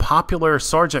take this popular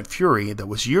Sergeant Fury that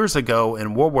was years ago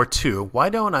in World War II, why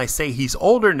don't I say he's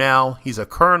older now, he's a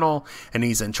colonel, and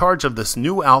he's in charge of this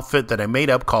new outfit that I made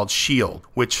up called SHIELD,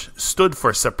 which stood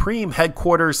for Supreme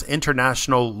Headquarters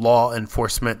International Law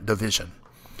Enforcement Division.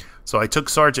 So I took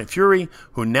Sergeant Fury,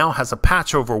 who now has a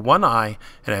patch over one eye,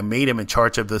 and I made him in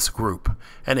charge of this group.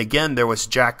 And again, there was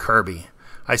Jack Kirby.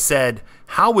 I said,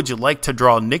 how would you like to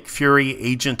draw Nick Fury,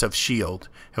 Agent of S.H.I.E.L.D.?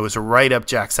 It was right up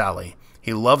Jack's alley.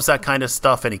 He loves that kind of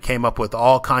stuff, and he came up with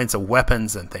all kinds of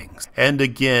weapons and things. And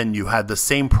again, you had the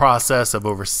same process of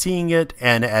overseeing it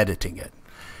and editing it.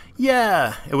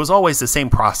 Yeah, it was always the same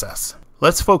process.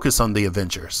 Let's focus on the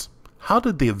Avengers. How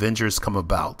did the Avengers come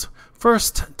about?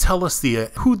 First, tell us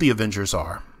who the Avengers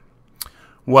are.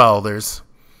 Well, there's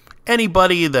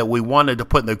anybody that we wanted to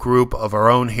put in the group of our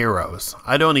own heroes.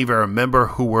 I don't even remember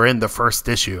who were in the first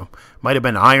issue. Might have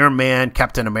been Iron Man,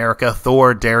 Captain America,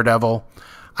 Thor, Daredevil.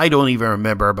 I don't even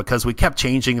remember because we kept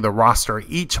changing the roster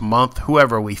each month,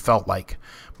 whoever we felt like.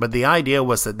 But the idea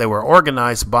was that they were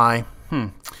organized by,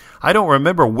 I don't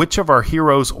remember which of our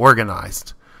heroes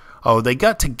organized. Oh, they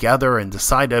got together and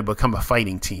decided to become a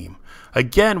fighting team.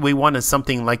 Again, we wanted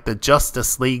something like the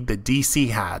Justice League that DC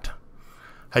had.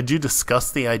 Had you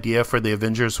discussed the idea for the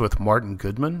Avengers with Martin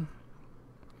Goodman?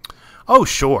 Oh,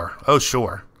 sure.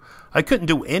 I couldn't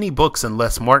do any books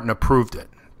unless Martin approved it.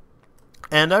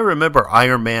 And I remember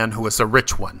Iron Man, who was a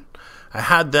rich one. I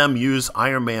had them use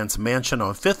Iron Man's mansion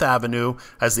on 5th Avenue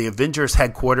as the Avengers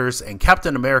headquarters, and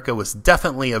Captain America was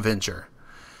definitely Avenger.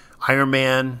 Iron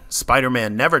Man,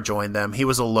 Spider-Man never joined them. He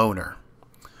was a loner.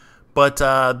 But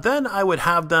then I would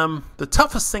have them, the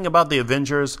toughest thing about the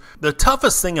Avengers,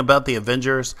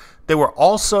 they were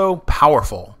also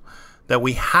powerful. That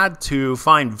we had to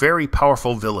find very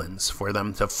powerful villains for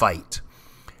them to fight.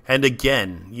 And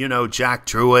again, Jack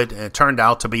drew it and it turned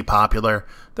out to be popular.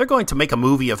 They're going to make a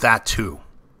movie of that too.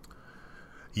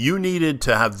 You needed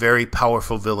to have very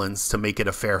powerful villains to make it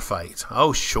a fair fight.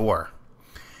 Oh, sure.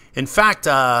 In fact,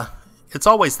 it's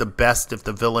always the best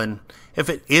if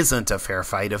it isn't a fair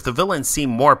fight, if the villains seem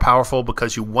more powerful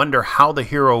because you wonder how the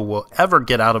hero will ever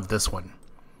get out of this one.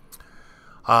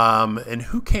 And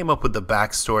who came up with the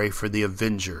backstory for the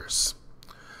Avengers?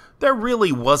 There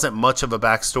really wasn't much of a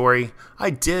backstory. I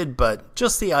did, but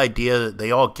just the idea that they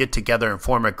all get together and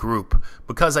form a group,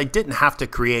 because I didn't have to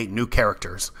create new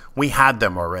characters. We had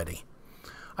them already.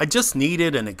 I just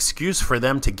needed an excuse for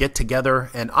them to get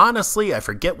together, and honestly, I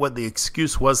forget what the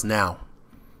excuse was now.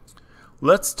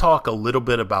 Let's talk a little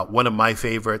bit about one of my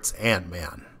favorites,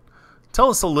 Ant-Man.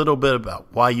 Tell us a little bit about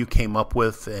why you came up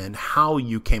with and how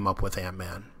you came up with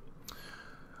Ant-Man.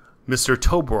 Mr.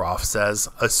 Toberoff says,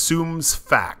 assumes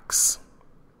facts.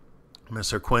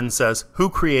 Mr. Quinn says, who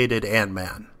created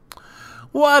Ant-Man?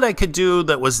 What I could do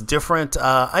that was different,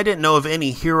 I didn't know of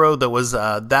any hero that was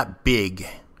that big,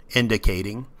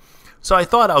 indicating. So I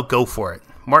thought I'll go for it.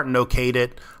 Martin okayed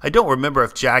it. I don't remember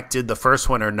if Jack did the first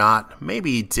one or not.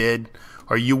 Maybe he did,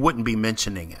 or you wouldn't be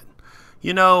mentioning it.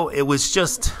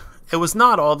 It was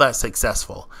not all that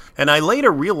successful. And I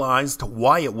later realized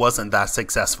why it wasn't that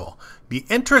successful. The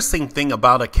interesting thing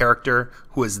about a character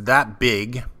who is that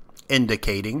big,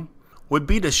 indicating, would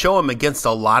be to show him against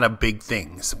a lot of big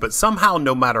things. But somehow,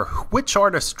 no matter which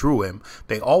artist drew him,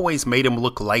 they always made him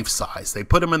look life-size. They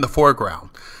put him in the foreground.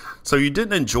 So you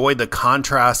didn't enjoy the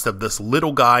contrast of this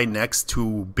little guy next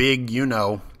to big,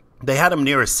 They had him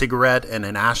near a cigarette and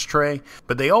an ashtray,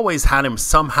 but they always had him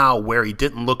somehow where he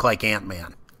didn't look like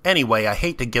Ant-Man. Anyway, I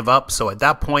hate to give up, so at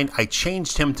that point, I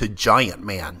changed him to Giant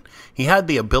Man. He had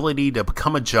the ability to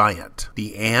become a giant.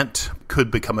 The ant could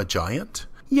become a giant?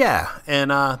 Yeah, and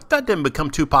that didn't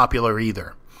become too popular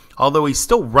either. Although he's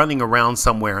still running around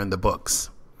somewhere in the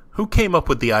books. Who came up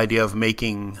with the idea of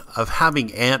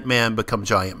having Ant-Man become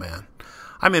Giant Man?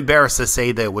 I'm embarrassed to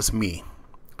say that it was me.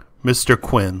 Mr.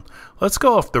 Quinn, let's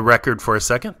go off the record for a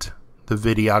second. The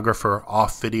videographer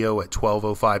off video at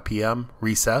 12:05 p.m.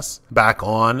 Recess. Back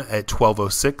on at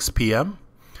 12:06 p.m.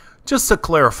 Just to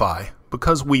clarify,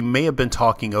 because we may have been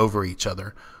talking over each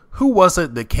other, who was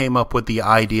it that came up with the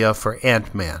idea for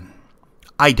Ant-Man?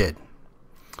 I did.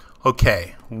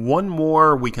 Okay, one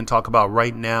more we can talk about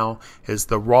right now is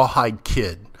the Rawhide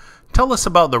Kid. Tell us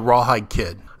about the Rawhide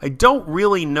Kid. I don't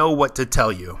really know what to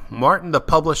tell you. Martin, the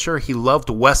publisher, he loved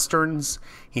Westerns.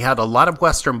 He had a lot of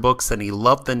Western books, and he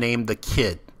loved the name The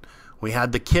Kid. We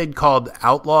had the Kid called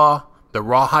Outlaw, the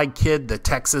Rawhide Kid, the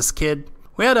Texas Kid.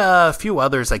 We had a few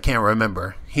others I can't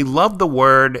remember. He loved the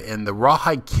word, and the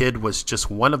Rawhide Kid was just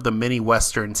one of the many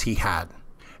Westerns he had.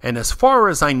 And as far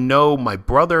as I know, my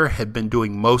brother had been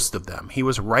doing most of them. He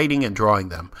was writing and drawing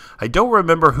them. I don't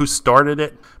remember who started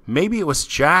it. Maybe it was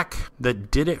Jack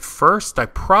that did it first. I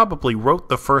probably wrote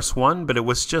the first one, but it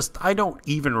was just, I don't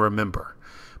even remember.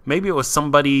 Maybe it was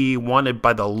somebody wanted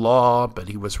by the law, but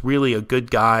he was really a good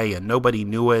guy and nobody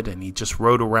knew it, and he just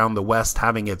rode around the West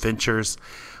having adventures.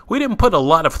 We didn't put a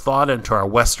lot of thought into our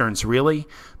Westerns, really.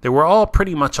 They were all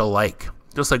pretty much alike.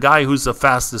 Just a guy who's the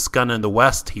fastest gun in the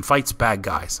West, he fights bad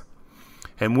guys.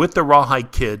 And with the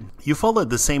Rawhide Kid, you followed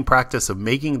the same practice of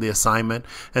making the assignment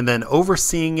and then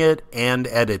overseeing it and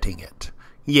editing it.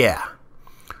 Yeah.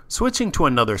 Switching to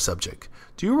another subject,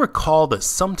 do you recall that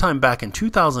sometime back in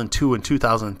 2002 and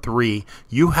 2003,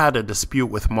 you had a dispute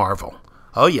with Marvel?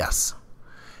 Oh yes.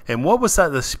 And what was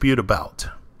that dispute about?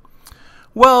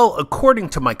 Well, according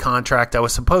to my contract, I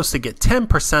was supposed to get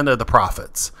 10% of the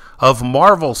profits, of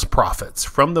Marvel's profits,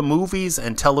 from the movies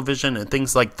and television and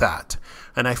things like that.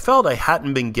 And I felt I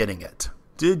hadn't been getting it.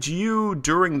 Did you,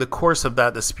 during the course of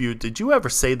that dispute, did you ever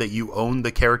say that you owned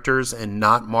the characters and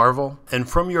not Marvel? And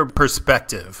from your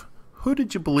perspective, who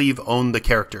did you believe owned the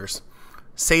characters?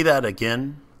 Say that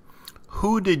again.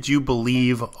 Who did you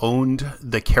believe owned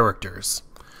the characters?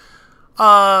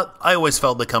 I always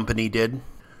felt the company did.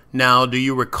 Now, do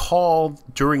you recall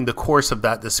during the course of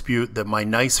that dispute that my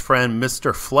nice friend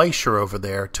Mr. Fleischer over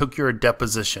there took your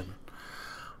deposition?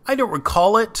 I don't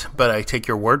recall it, but I take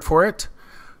your word for it.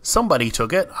 Somebody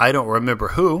took it. I don't remember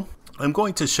who. I'm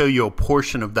going to show you a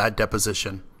portion of that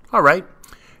deposition. All right.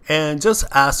 And just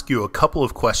ask you a couple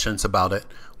of questions about it.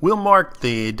 We'll mark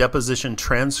the deposition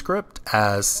transcript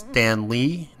as Stan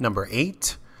Lee, number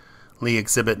 8. Lee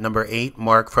exhibit number 8,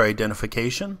 mark for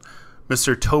identification.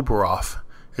 Mr. Toberoff,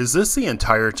 is this the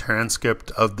entire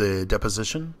transcript of the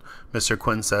deposition? Mr.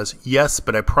 Quinn says, yes,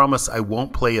 but I promise I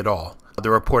won't play it all. The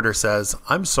reporter says,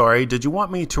 I'm sorry, did you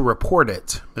want me to report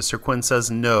it? Mr. Quinn says,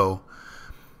 no.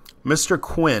 Mr.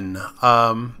 Quinn,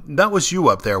 that was you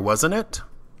up there, wasn't it?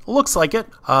 Looks like it.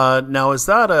 Now, is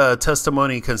that a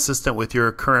testimony consistent with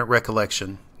your current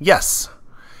recollection? Yes.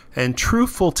 And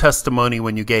truthful testimony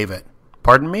when you gave it?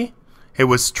 Pardon me? It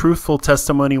was truthful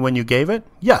testimony when you gave it?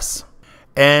 Yes.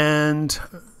 And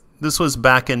this was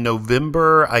back in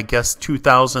November, I guess,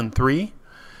 2003?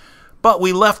 But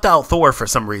we left out Thor for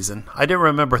some reason. I didn't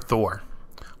remember Thor.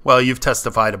 Well, you've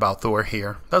testified about Thor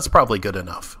here. That's probably good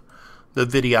enough. The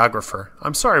videographer.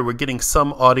 I'm sorry, we're getting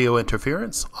some audio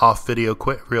interference. Off video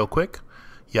real quick.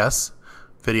 Yes.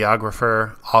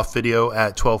 Videographer off video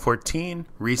at 12:14.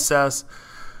 Recess.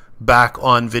 Back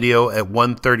on video at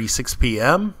 1:36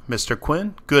 p.m. Mr.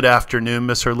 Quinn. Good afternoon,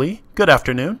 Mr. Lee. Good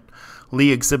afternoon.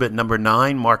 Lee exhibit number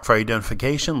 9, mark for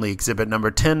identification. Lee exhibit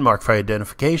number 10, mark for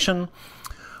identification.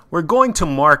 We're going to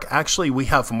mark, actually we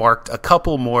have marked a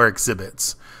couple more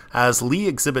exhibits. As Lee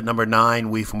exhibit number 9,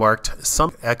 we've marked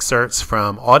some excerpts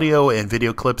from audio and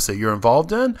video clips that you're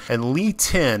involved in. And Lee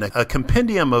 10, a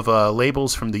compendium of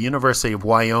labels from the University of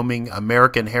Wyoming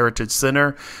American Heritage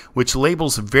Center, which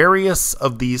labels various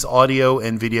of these audio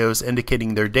and videos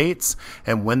indicating their dates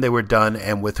and when they were done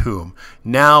and with whom.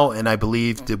 Now, and I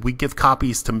believe, did we give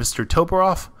copies to Mr.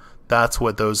 Toberoff? That's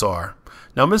what those are.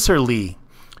 Now, Mr. Lee,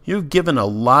 you've given a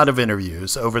lot of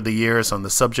interviews over the years on the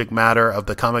subject matter of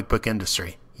the comic book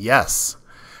industry. Yes.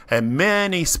 And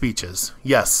many speeches.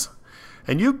 Yes.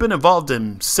 And you've been involved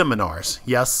in seminars.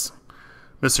 Yes.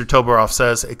 Mr. Toberoff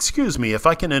says, excuse me if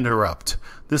I can interrupt.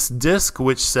 This disc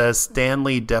which says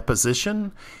Stanley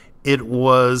Deposition,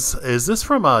 is this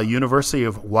from a University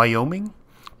of Wyoming?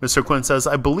 Mr. Quinn says,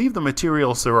 I believe the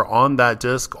materials that are on that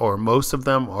disc, or most of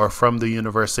them, are from the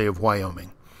University of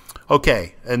Wyoming.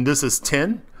 Okay, and this is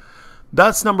 10?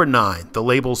 That's number 9. The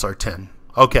labels are 10.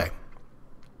 Okay.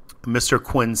 Mr.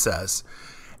 Quinn says,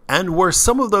 and were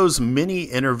some of those many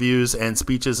interviews and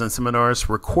speeches and seminars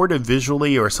recorded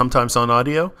visually or sometimes on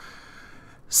audio?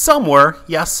 Some were,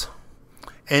 yes.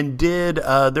 And did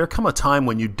there come a time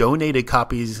when you donated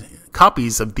copies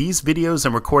of these videos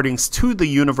and recordings to the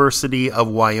University of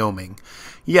Wyoming?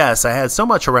 Yes, I had so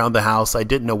much around the house I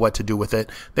didn't know what to do with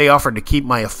it. They offered to keep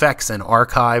my effects and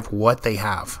archive what they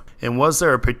have. And was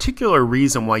there a particular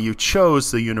reason why you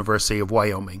chose the University of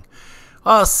Wyoming?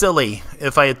 Silly.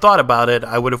 If I had thought about it,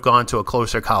 I would have gone to a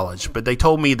closer college. But they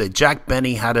told me that Jack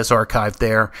Benny had his archive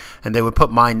there, and they would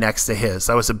put mine next to his.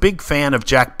 I was a big fan of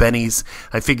Jack Benny's.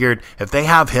 I figured if they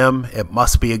have him, it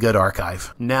must be a good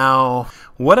archive. Now,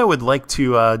 what I would like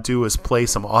to do is play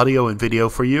some audio and video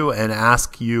for you and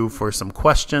ask you for some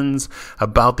questions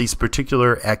about these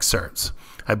particular excerpts.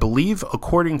 I believe,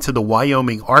 according to the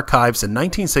Wyoming Archives in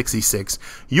 1966,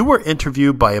 you were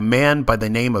interviewed by a man by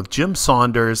the name of Jim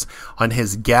Saunders on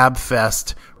his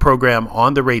GabFest program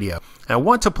on the radio. And I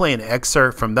want to play an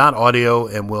excerpt from that audio,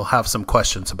 and we'll have some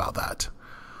questions about that.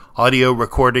 Audio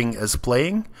recording is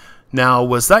playing. Now,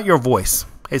 was that your voice?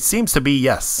 It seems to be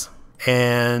yes.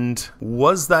 And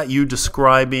was that you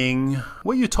describing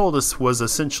what you told us was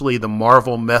essentially the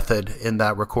Marvel method in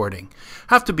that recording?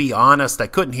 I have to be honest, I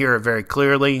couldn't hear it very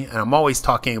clearly, and I'm always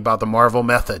talking about the Marvel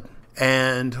method.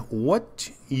 And what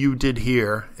you did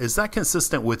here, is that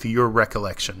consistent with your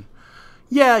recollection?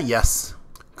 Yeah, yes.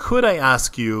 Could I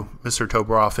ask you, Mr.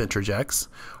 Toberoff interjects,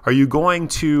 are you going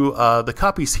to, the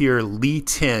copies here, Lee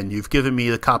 10, you've given me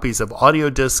the copies of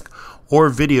audio disc or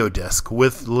video disc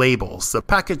with labels, the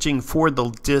packaging for the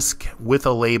disc with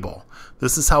a label.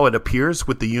 This is how it appears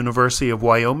with the University of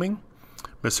Wyoming.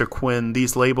 Mr. Quinn,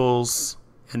 these labels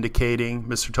indicating,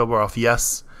 Mr. Toberoff,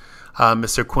 yes.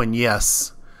 Mr. Quinn,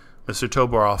 yes. Mr.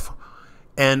 Toberoff,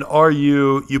 and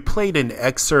you played an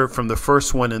excerpt from the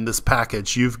first one in this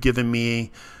package. You've given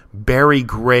me Barry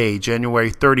Gray,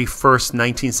 January 31st,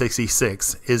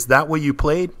 1966. Is that what you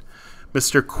played?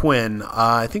 Mr. Quinn,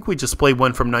 I think we just played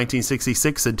one from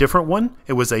 1966, a different one.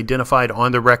 It was identified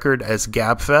on the record as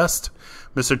Gabfest.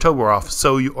 Mr. Toberoff,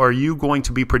 so are you going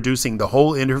to be producing the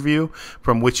whole interview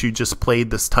from which you just played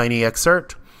this tiny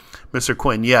excerpt? Mr.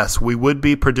 Quinn, yes, we would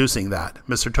be producing that.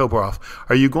 Mr. Toberoff,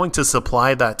 are you going to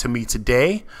supply that to me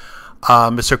today?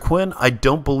 Mr. Quinn, I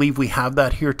don't believe we have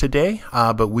that here today,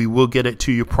 but we will get it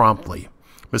to you promptly.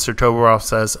 Mr. Toberoff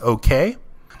says, okay.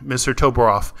 Mr.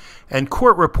 Toberoff, and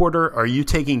court reporter, are you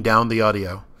taking down the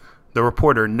audio? The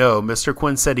reporter, no, Mr.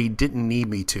 Quinn said he didn't need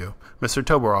me to. Mr.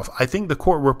 Toberoff, I think the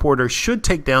court reporter should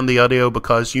take down the audio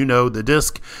because, you know, the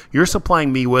disc you're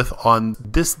supplying me with on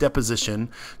this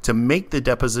deposition, to make the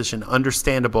deposition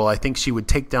understandable, I think she would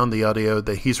take down the audio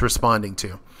that he's responding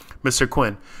to. Mr.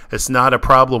 Quinn, it's not a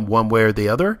problem one way or the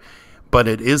other, but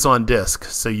it is on disc,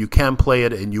 so you can play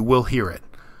it and you will hear it.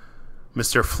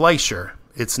 Mr. Fleischer,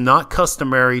 it's not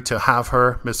customary to have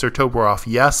her. Mr. Toberoff,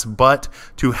 yes, but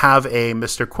to have a,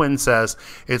 Mr. Quinn says,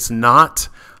 it's not.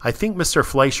 I think Mr.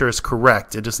 Fleischer is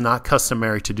correct. It is not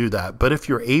customary to do that. But if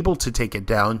you're able to take it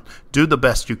down, do the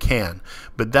best you can.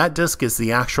 But that disc is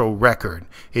the actual record.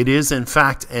 It is, in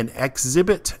fact, an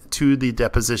exhibit to the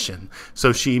deposition.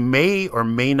 So she may or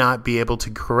may not be able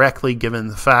to correctly, given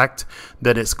the fact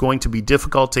that it's going to be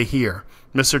difficult to hear.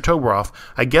 Mr. Toberoff,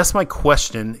 I guess my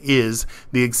question is,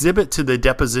 the exhibit to the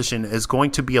deposition is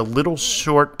going to be a little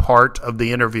short part of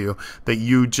the interview that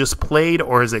you just played,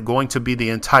 or is it going to be the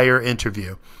entire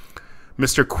interview?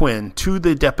 Mr. Quinn, to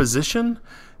the deposition,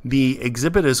 the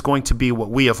exhibit is going to be what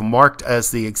we have marked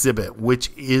as the exhibit,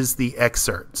 which is the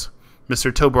excerpts.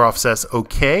 Mr. Toberoff says,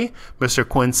 okay. Mr.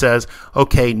 Quinn says,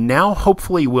 okay, now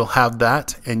hopefully we'll have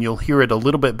that and you'll hear it a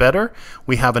little bit better.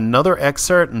 We have another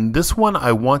excerpt, and this one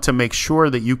I want to make sure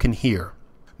that you can hear.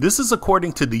 This is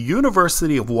according to the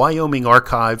University of Wyoming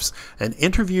Archives, an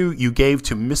interview you gave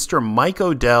to Mr. Mike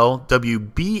Odell,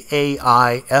 WBAI-FM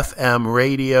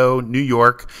Radio, New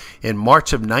York, in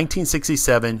March of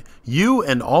 1967, you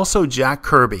and also Jack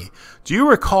Kirby. Do you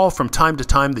recall from time to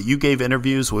time that you gave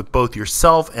interviews with both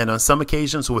yourself and on some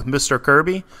occasions with Mr.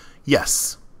 Kirby?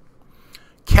 Yes.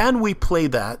 Can we play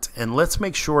that, and let's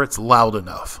make sure it's loud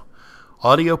enough?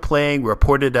 Audio playing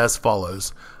reported as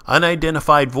follows.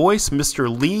 Unidentified voice, Mr.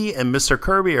 Lee and Mr.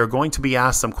 Kirby are going to be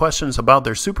asked some questions about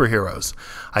their superheroes.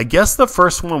 I guess the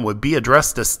first one would be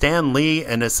addressed to Stan Lee,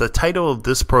 and it's the title of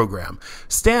this program.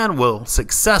 Stan, will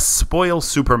success spoil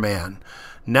Superman?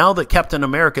 Now that Captain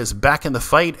America is back in the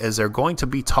fight, is there going to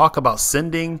be talk about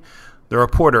sending? The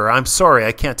reporter, I'm sorry,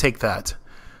 I can't take that.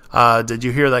 Did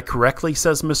you hear that correctly,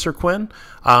 says Mr. Quinn.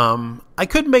 I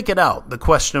could make it out. The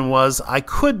question was, I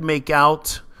could make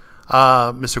out,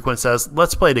 Mr. Quinn says,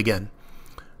 let's play it again.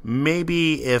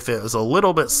 Maybe if it was a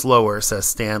little bit slower, says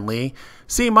Stan Lee.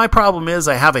 See, my problem is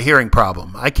I have a hearing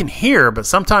problem. I can hear, but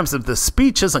sometimes if the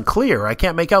speech isn't clear, I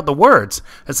can't make out the words.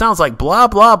 It sounds like blah,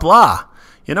 blah, blah.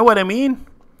 You know what I mean?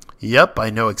 Yep, I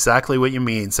know exactly what you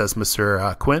mean, says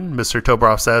Mr. Quinn. Mr.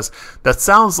 Toberoff says, that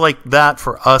sounds like that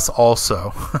for us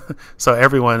also. So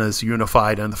everyone is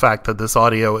unified in the fact that this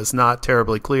audio is not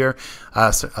terribly clear.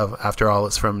 After all,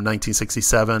 it's from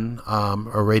 1967,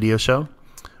 a radio show.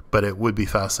 But it would be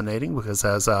fascinating because it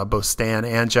has both Stan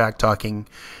and Jack talking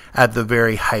at the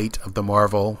very height of the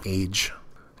Marvel age.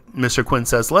 Mr. Quinn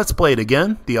says, let's play it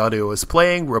again. The audio is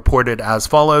playing, reported as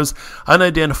follows.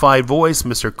 Unidentified voice,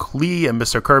 Mr. Lee and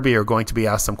Mr. Kirby are going to be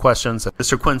asked some questions.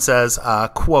 Mr. Quinn says,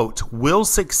 quote, will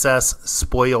success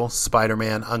spoil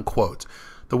Spider-Man, unquote.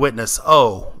 The witness,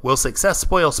 oh, will success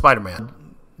spoil Spider-Man?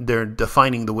 They're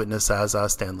defining the witness as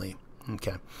Stan Lee.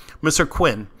 Okay. Mr.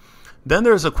 Quinn, then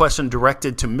there's a question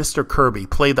directed to Mr. Kirby.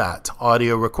 Play that.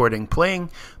 Audio recording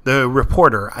playing. The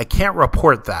reporter, I can't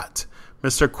report that.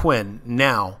 Mr. Quinn,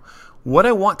 now, what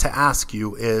I want to ask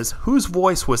you is, whose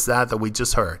voice was that we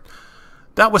just heard?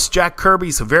 That was Jack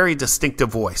Kirby's very distinctive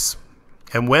voice.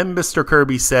 And when Mr.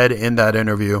 Kirby said in that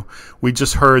interview, we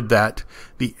just heard that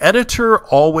the editor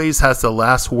always has the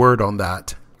last word on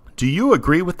that. Do you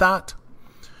agree with that?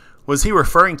 Was he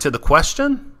referring to the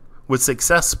question? Would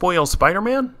success spoil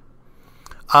Spider-Man?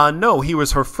 No, he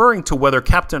was referring to whether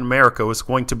Captain America was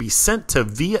going to be sent to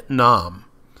Vietnam.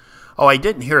 Oh, I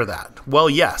didn't hear that. Well,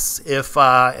 yes. If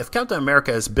Captain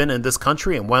America has been in this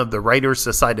country and one of the writers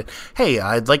decided, hey,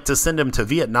 I'd like to send him to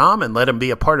Vietnam and let him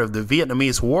be a part of the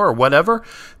Vietnamese War or whatever,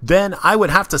 then I would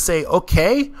have to say,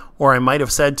 okay, or I might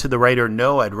have said to the writer,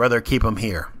 no, I'd rather keep him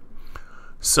here.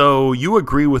 So you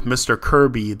agree with Mr.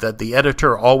 Kirby that the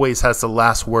editor always has the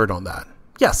last word on that?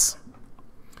 Yes.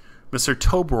 Mr.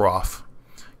 Toberoff,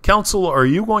 counsel, are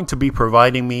you going to be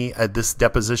providing me at this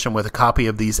deposition with a copy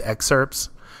of these excerpts?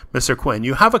 Mr. Quinn,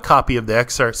 you have a copy of the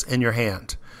excerpts in your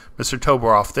hand. Mr.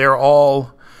 Toberoff, they're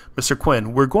all... Mr.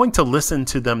 Quinn, we're going to listen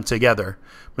to them together.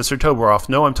 Mr. Toberoff,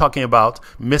 no, I'm talking about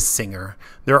Miss Singer.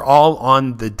 They're all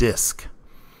on the disc.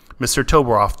 Mr.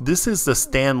 Toberoff, this is the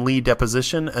Stan Lee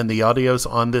deposition and the audio's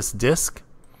on this disc?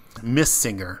 Miss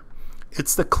Singer,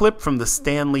 it's the clip from the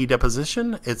Stan Lee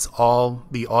deposition. It's all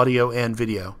the audio and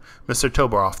video. Mr.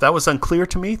 Toberoff, that was unclear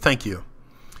to me. Thank you.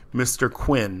 Mr.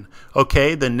 Quinn,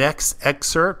 okay, the next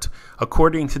excerpt,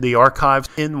 according to the archives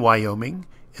in Wyoming,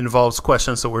 involves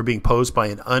questions that were being posed by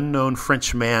an unknown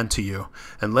French man to you.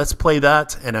 And let's play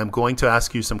that, and I'm going to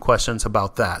ask you some questions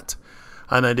about that.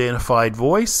 Unidentified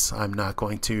voice. I'm not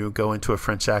going to go into a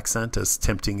French accent, as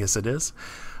tempting as it is.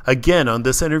 Again, on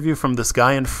this interview from this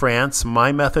guy in France,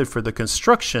 my method for the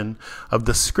construction of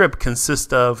the script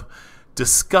consists of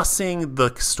discussing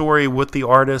the story with the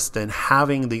artist and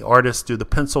having the artist do the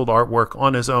penciled artwork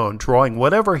on his own, drawing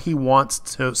whatever he wants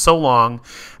to, so long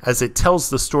as it tells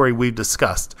the story we've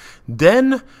discussed.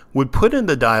 Then would put in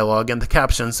the dialogue and the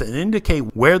captions and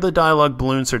indicate where the dialogue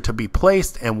balloons are to be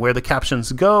placed and where the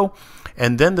captions go.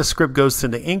 And then the script goes to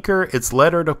the inker. It's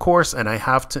lettered, of course, and I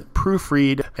have to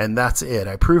proofread, and that's it.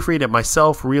 I proofread it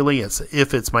myself, really, as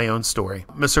if it's my own story.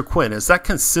 Mr. Quinn, is that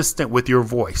consistent with your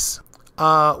voice?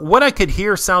 What I could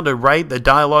hear sounded right, the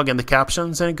dialogue and the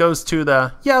captions, and it goes to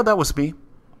the, yeah, that was me.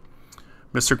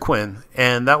 Mr. Quinn,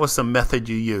 and that was the method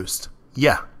you used?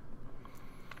 Yeah.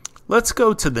 Let's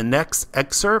go to the next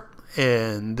excerpt,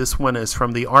 and this one is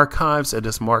from the archives. It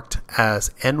is marked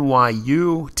as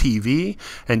NYU TV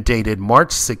and dated March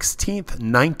 16th,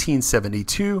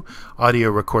 1972. Audio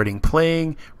recording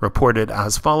playing, reported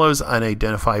as follows: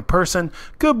 unidentified person.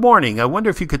 Good morning. I wonder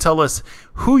if you could tell us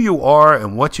who you are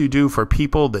and what you do for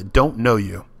people that don't know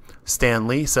you. Stan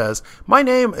Lee says, my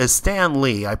name is Stan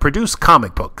Lee. I produce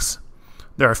comic books.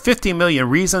 There are 50 million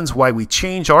reasons why we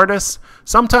change artists.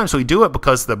 Sometimes we do it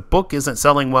because the book isn't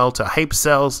selling well to hype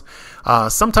sales.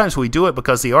 Sometimes we do it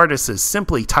because the artist is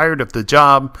simply tired of the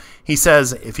job. He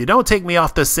says, if you don't take me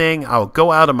off this thing, I'll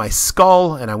go out of my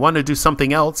skull and I want to do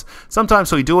something else.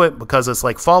 Sometimes we do it because it's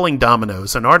like falling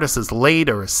dominoes. An artist is late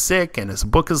or is sick and his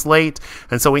book is late.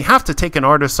 And so we have to take an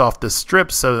artist off the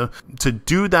strip so to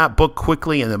do that book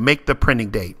quickly and to make the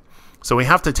printing date. So we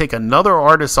have to take another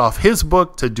artist off his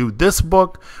book to do this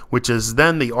book, which is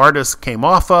then the artist came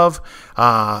off of.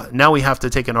 Now we have to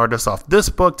take an artist off this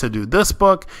book to do this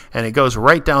book, and it goes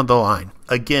right down the line.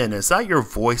 Again, is that your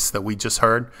voice that we just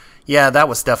heard? Yeah, that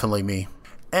was definitely me.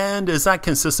 And is that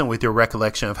consistent with your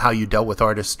recollection of how you dealt with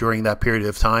artists during that period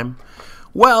of time?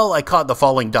 Well, I caught the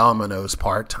falling dominoes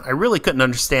part. I really couldn't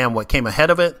understand what came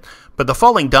ahead of it, but the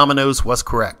falling dominoes was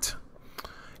correct.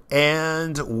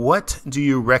 And what do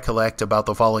you recollect about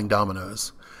the falling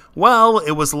dominoes? Well,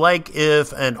 it was like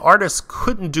if an artist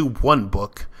couldn't do one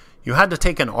book, you had to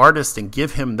take an artist and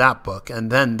give him that book, and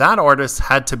then that artist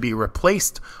had to be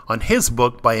replaced on his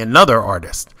book by another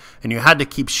artist, and you had to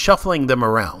keep shuffling them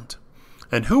around.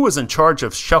 And who was in charge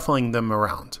of shuffling them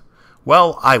around?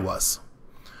 Well, I was.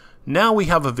 Now we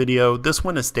have a video. This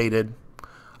one is dated.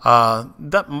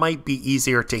 That might be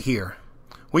easier to hear.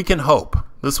 We can hope.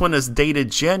 This one is dated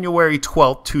January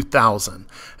 12, 2000.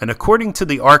 And according to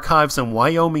the archives in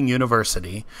Wyoming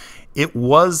University, it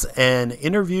was an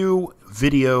interview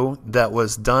video that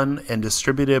was done and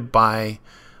distributed by,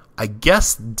 I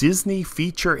guess, Disney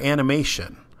Feature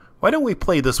Animation. Why don't we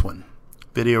play this one?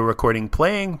 Video recording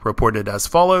playing, reported as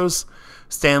follows.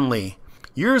 Stan Lee.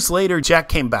 Years later, Jack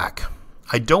came back.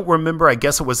 I don't remember, I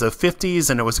guess it was the 50s,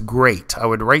 and it was great. I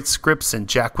would write scripts and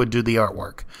Jack would do the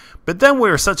artwork. But then we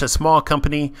were such a small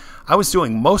company, I was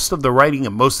doing most of the writing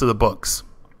and most of the books.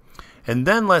 And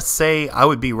then let's say I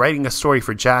would be writing a story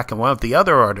for Jack and one of the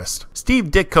other artists.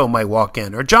 Steve Ditko might walk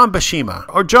in, or John Buscema,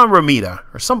 or John Romita,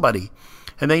 or somebody.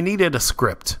 And they needed a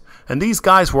script. And these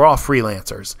guys were all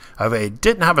freelancers. If they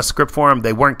didn't have a script for them,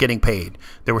 they weren't getting paid.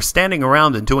 They were standing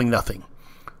around and doing nothing.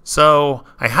 So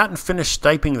I hadn't finished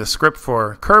typing the script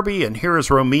for Kirby, and here is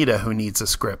Romita who needs a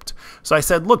script. So I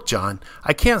said, look, John,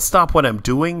 I can't stop what I'm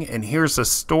doing, and here's a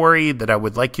story that I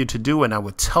would like you to do, and I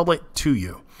would tell it to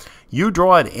you. You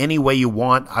draw it any way you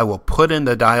want. I will put in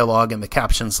the dialogue and the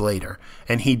captions later.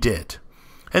 And he did.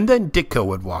 And then Ditko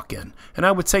would walk in, and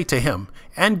I would say to him,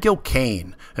 and Gil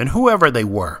Kane, and whoever they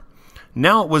were.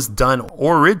 Now it was done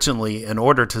originally in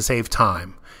order to save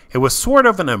time. It was sort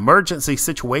of an emergency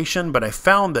situation, but I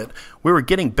found that we were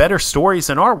getting better stories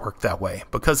and artwork that way,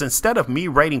 because instead of me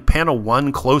writing panel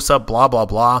 1 close up blah blah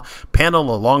blah,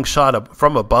 panel a long shot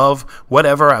from above,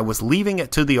 whatever, I was leaving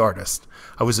it to the artist.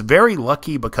 I was very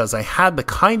lucky because I had the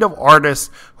kind of artists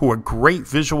who were great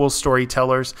visual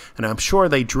storytellers, and I'm sure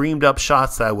they dreamed up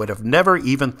shots that I would have never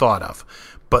even thought of.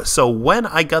 But so when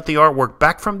I got the artwork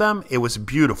back from them, it was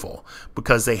beautiful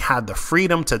because they had the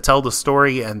freedom to tell the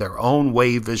story in their own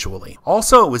way visually.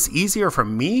 Also, it was easier for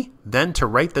me then to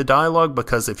write the dialogue,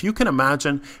 because if you can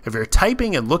imagine, if you're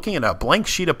typing and looking at a blank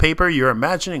sheet of paper, you're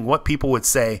imagining what people would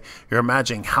say. You're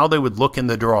imagining how they would look in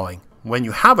the drawing. When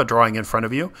you have a drawing in front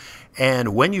of you,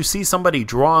 and when you see somebody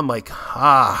drawn like,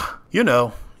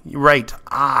 you write,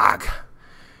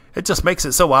 it just makes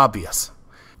it so obvious.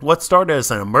 What started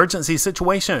as an emergency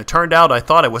situation, it turned out I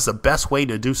thought it was the best way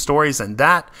to do stories, and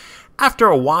that, after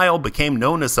a while, became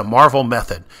known as the Marvel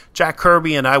method. Jack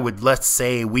Kirby and I would, let's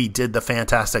say, we did the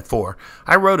Fantastic Four.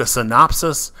 I wrote a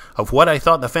synopsis of what I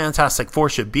thought the Fantastic Four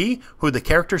should be, who the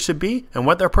characters should be, and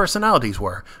what their personalities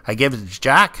were. I gave it to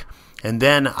Jack, and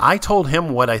then I told him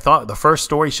what I thought the first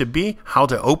story should be, how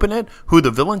to open it, who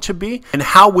the villain should be, and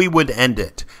how we would end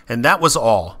it. And that was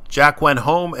all. Jack went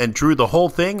home and drew the whole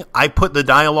thing. I put the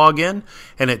dialogue in,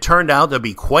 and it turned out to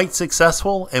be quite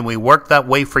successful, and we worked that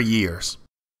way for years.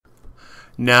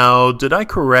 Now, did I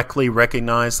correctly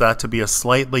recognize that to be a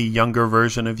slightly younger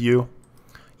version of you?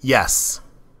 Yes.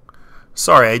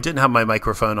 Sorry, I didn't have my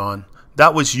microphone on.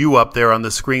 That was you up there on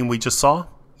the screen we just saw?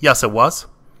 Yes, it was.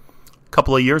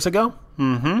 Couple of years ago?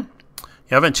 You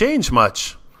haven't changed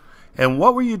much. And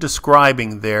what were you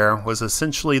describing there was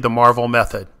essentially the Marvel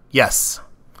method. Yes.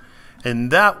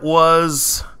 And that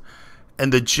was...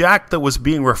 And the Jack that was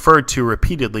being referred to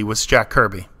repeatedly was Jack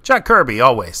Kirby. Jack Kirby,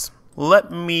 always. Let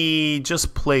me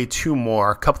just play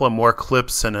a couple of more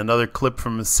clips and another clip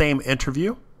from the same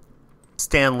interview.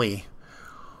 Stan Lee.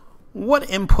 What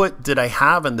input did I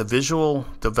have in the visual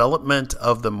development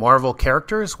of the Marvel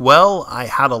characters? Well, I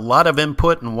had a lot of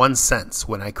input in one sense.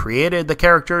 When I created the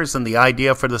characters and the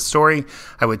idea for the story,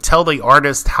 I would tell the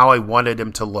artist how I wanted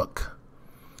him to look.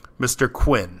 Mr.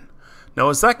 Quinn. Now,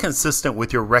 is that consistent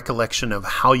with your recollection of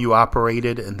how you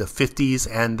operated in the 50s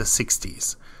and the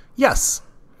 60s? Yes.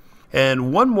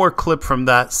 And one more clip from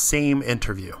that same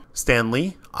interview. Stan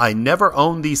Lee, I never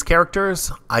owned these characters.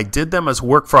 I did them as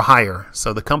work for hire,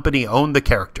 so the company owned the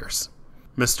characters.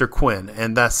 Mr. Quinn,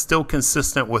 and that's still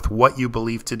consistent with what you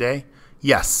believe today?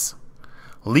 Yes.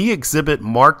 Lee exhibit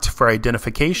marked for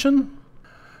identification?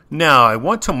 Now, I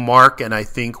want to mark, and I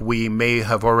think we may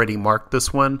have already marked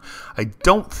this one. I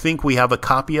don't think we have a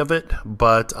copy of it,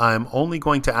 but I'm only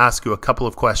going to ask you a couple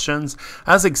of questions.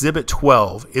 As Exhibit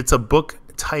 12, it's a book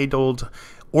titled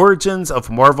Origins of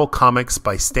Marvel Comics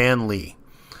by Stan Lee.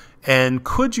 And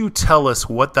could you tell us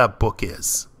what that book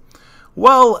is?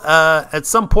 Well, at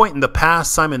some point in the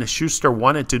past, Simon & Schuster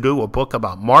wanted to do a book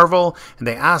about Marvel, and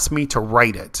they asked me to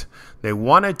write it. They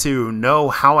wanted to know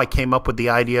how I came up with the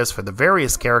ideas for the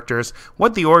various characters,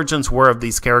 what the origins were of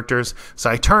these characters. So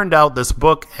I turned out this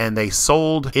book, and they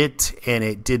sold it, and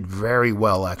it did very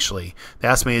well, actually. They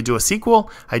asked me to do a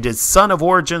sequel. I did Son of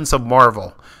Origins of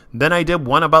Marvel. Then I did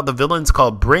one about the villains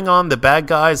called Bring On the Bad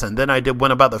Guys, and then I did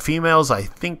one about the females, I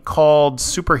think called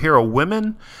Superhero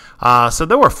Women. So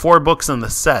there were 4 books in the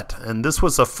set, and this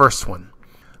was the first one.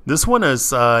 This one,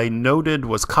 as I noted,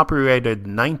 was copyrighted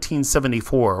in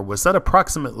 1974. Was that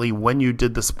approximately when you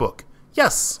did this book?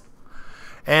 Yes.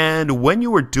 And when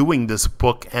you were doing this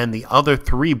book and the other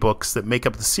 3 books that make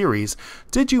up the series,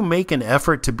 did you make an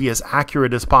effort to be as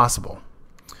accurate as possible?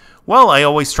 Well, I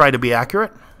always try to be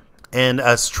accurate and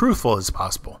as truthful as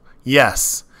possible.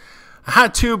 Yes. I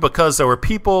had to, because there were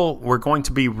people who were going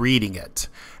to be reading it.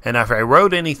 And if I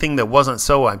wrote anything that wasn't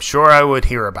so, I'm sure I would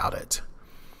hear about it.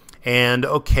 And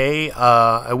okay,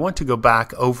 I want to go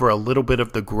back over a little bit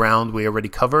of the ground we already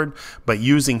covered, but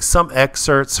using some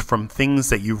excerpts from things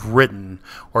that you've written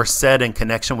or said in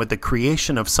connection with the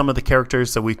creation of some of the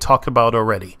characters that we've talked about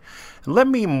already. Let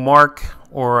me mark,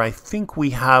 or I think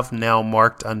we have now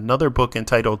marked, another book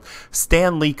entitled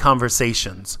Stan Lee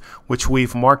Conversations, which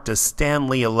we've marked as Stan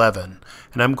Lee 11.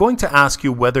 And I'm going to ask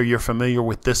you whether you're familiar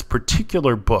with this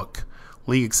particular book.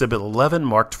 Lee Exhibit 11,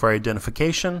 marked for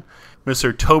identification.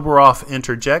 Mr. Toberoff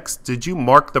interjects, did you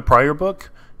mark the prior book?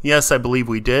 Yes, I believe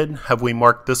we did. Have we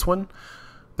marked this one?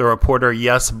 The reporter,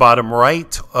 yes, bottom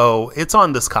right. Oh, it's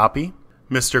on this copy.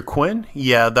 Mr. Quinn,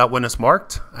 yeah, that one is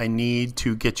marked. I need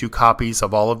to get you copies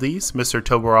of all of these. Mr.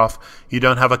 Toberoff, you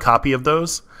don't have a copy of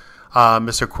those?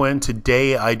 Mr. Quinn,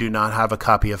 today I do not have a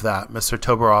copy of that. Mr.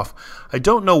 Toberoff, I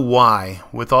don't know why,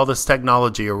 with all this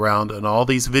technology around and all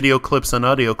these video clips and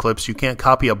audio clips, you can't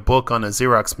copy a book on a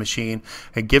Xerox machine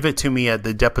and give it to me at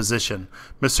the deposition.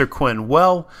 Mr. Quinn,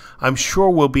 well, I'm sure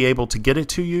we'll be able to get it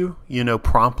to you,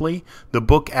 promptly. The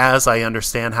book, as I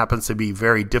understand, happens to be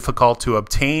very difficult to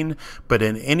obtain, but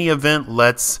in any event,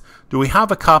 do we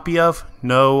have a copy of?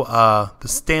 No, the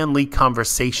Stan Lee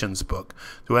Conversations book.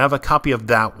 Do we have a copy of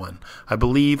that one? I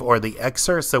believe, or the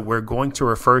excerpts that we're going to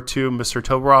refer to, Mr.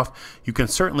 Toberoff, you can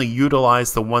certainly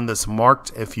utilize the one that's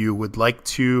marked if you would like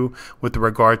to with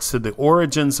regards to the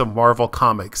origins of Marvel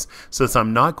Comics. Since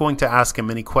I'm not going to ask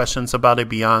him any questions about it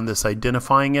beyond this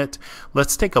identifying it,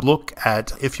 let's take a look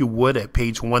at, if you would, at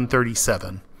page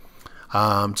 137.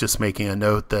 Just making a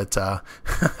note that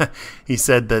he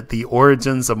said that the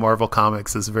origins of Marvel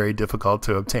Comics is very difficult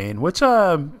to obtain, which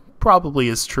probably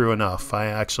is true enough. I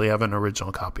actually have an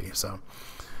original copy, so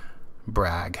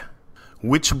brag.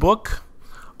 Which book?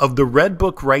 Of the red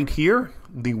book right here,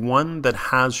 the one that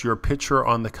has your picture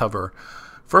on the cover.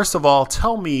 First of all,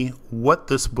 tell me what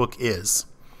this book is.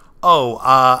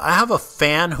 I have a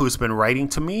fan who's been writing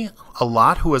to me a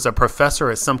lot, who is a professor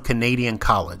at some Canadian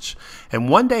college. And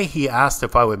one day he asked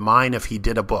if I would mind if he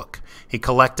did a book. He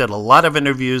collected a lot of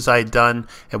interviews I had done,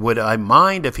 and would I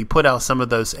mind if he put out some of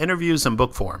those interviews in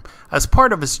book form. As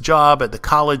part of his job at the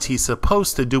college, he's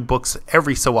supposed to do books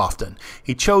every so often.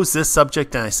 He chose this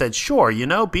subject, and I said, sure,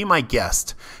 be my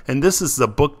guest. And this is the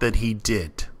book that he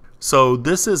did. So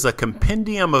this is a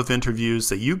compendium of interviews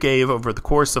that you gave over the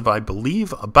course of, I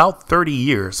believe, about 30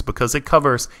 years, because it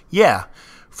covers,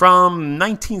 from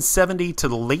 1970 to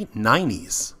the late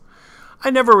 90s.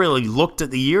 I never really looked at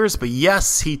the years, but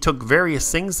yes, he took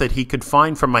various things that he could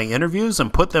find from my interviews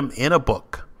and put them in a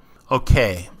book.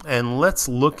 Okay, and let's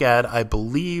look at, I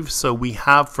believe, so we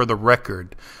have for the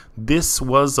record, this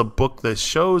was a book that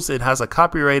shows it has a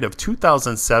copyright of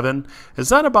 2007. Is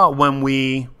that about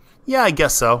when I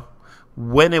guess so.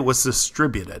 When it was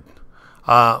distributed.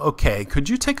 Okay, could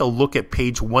you take a look at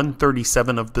page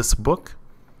 137 of this book?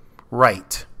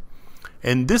 Right.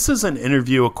 And this is an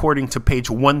interview according to page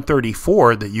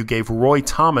 134 that you gave Roy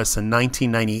Thomas in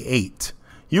 1998.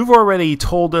 You've already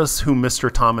told us who Mr.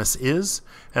 Thomas is,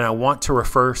 and I want to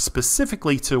refer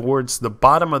specifically towards the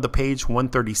bottom of the page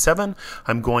 137.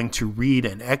 I'm going to read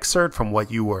an excerpt from what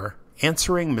you were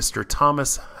answering Mr.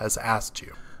 Thomas has asked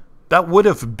you. That would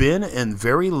have been in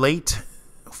very late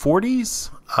 40s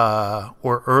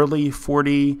or early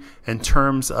 40 in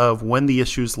terms of when the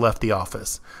issues left the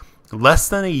office. Less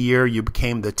than a year, you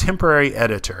became the temporary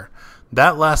editor.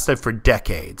 That lasted for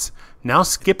decades. Now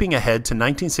skipping ahead to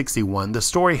 1961, the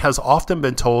story has often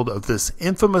been told of this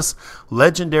infamous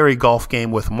legendary golf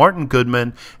game with Martin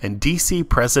Goodman and DC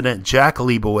President Jack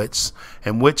Leibowitz,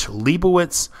 in which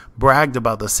Leibowitz bragged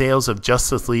about the sales of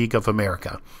Justice League of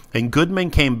America, and Goodman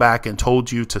came back and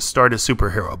told you to start a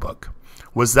superhero book.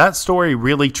 Was that story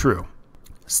really true?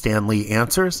 Stan Lee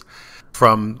answers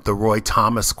from the Roy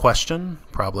Thomas question,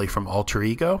 probably from Alter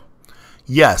Ego.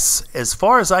 Yes, as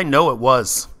far as I know it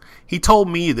was. He told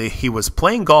me that he was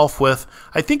playing golf with,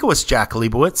 I think it was Jack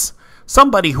Leibowitz,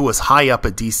 somebody who was high up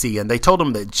at DC, and they told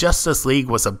him that Justice League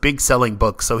was a big selling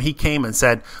book, so he came and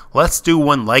said, let's do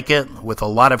one like it with a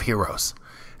lot of heroes.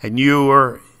 And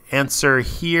your answer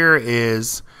here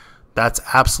is, that's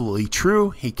absolutely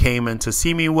true. He came in to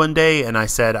see me one day, and I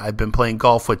said, I've been playing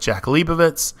golf with Jack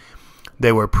Leibowitz.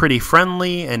 They were pretty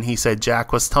friendly, and he said,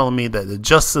 Jack was telling me that the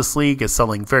Justice League is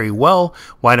selling very well.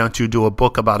 Why don't you do a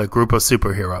book about a group of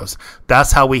superheroes?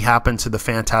 That's how we happened to the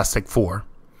Fantastic Four.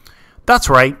 That's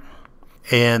right,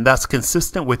 and that's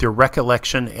consistent with your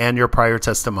recollection and your prior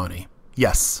testimony.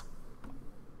 Yes.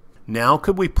 Now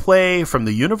could we play from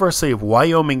the University of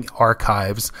Wyoming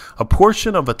archives a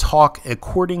portion of a talk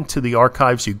according to the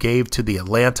archives you gave to the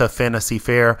Atlanta Fantasy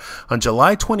Fair on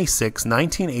July 26,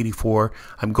 1984.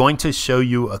 I'm going to show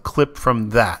you a clip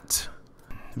from that.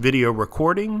 Video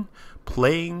recording,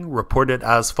 playing, reported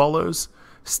as follows.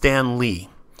 Stan Lee.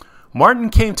 Martin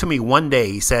came to me one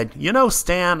day. He said,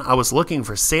 Stan, I was looking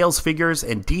for sales figures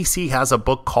and DC has a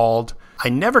book called, I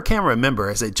never can remember,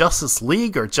 is it Justice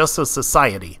League or Justice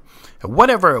Society? And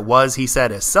whatever it was, he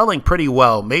said, it's selling pretty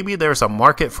well. Maybe there's a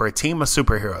market for a team of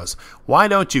superheroes. Why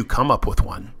don't you come up with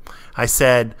one? I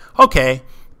said, okay,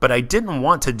 but I didn't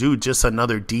want to do just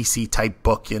another DC type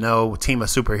book, team of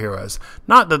superheroes.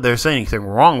 Not that there's anything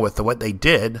wrong with what they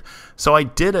did. So I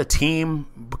did a team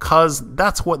because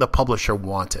that's what the publisher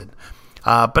wanted.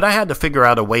 But I had to figure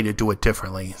out a way to do it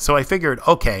differently. So I figured,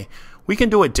 okay, We can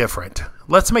do it different.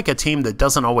 Let's make a team that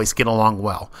doesn't always get along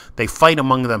well. They fight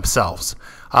among themselves.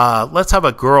 Let's have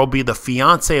a girl be the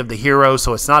fiance of the hero,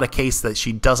 so it's not a case that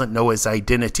she doesn't know his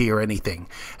identity or anything.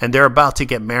 And they're about to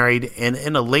get married, and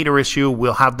in a later issue,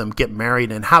 we'll have them get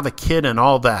married and have a kid and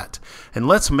all that. And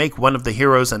let's make one of the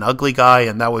heroes an ugly guy,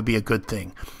 and that would be a good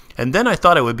thing. And then I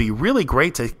thought it would be really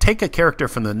great to take a character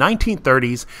from the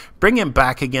 1930s, bring him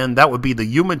back again. That would be the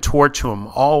Human Torch, who I'm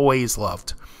always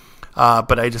loved.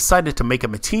 But I decided to make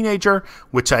him a teenager,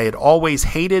 which I had always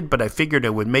hated, but I figured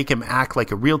it would make him act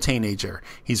like a real teenager.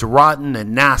 He's rotten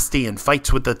and nasty and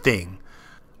fights with the Thing.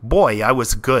 Boy, I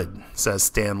was good, says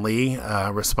Stan Lee,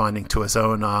 responding to his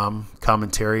own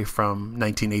commentary from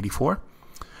 1984.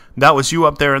 That was you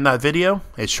up there in that video?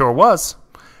 It sure was.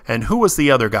 And who was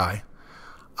the other guy?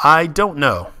 I don't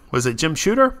know. Was it Jim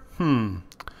Shooter?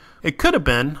 It could have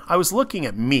been. I was looking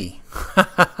at me.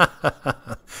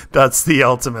 That's the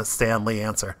ultimate Stan Lee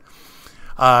answer.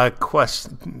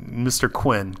 Question, Mr.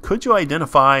 Quinn, could you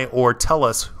identify or tell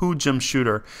us who Jim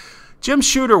Shooter? Jim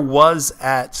Shooter was,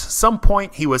 at some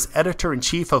point, he was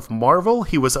editor-in-chief of Marvel.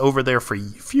 He was over there for a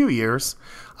few years.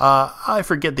 I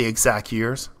forget the exact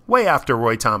years. Way after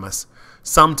Roy Thomas.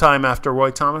 Sometime after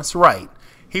Roy Thomas? Right.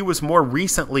 He was more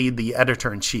recently the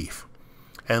editor-in-chief.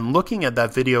 And looking at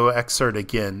that video excerpt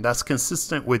again, that's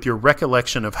consistent with your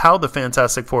recollection of how the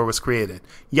Fantastic Four was created.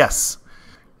 Yes.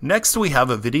 Next we have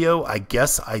a video, I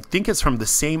think it's from the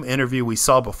same interview we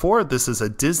saw before. This is a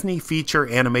Disney feature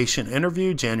animation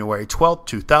interview, January 12th,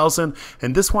 2000.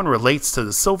 And this one relates to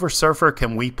the Silver Surfer.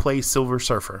 Can we play Silver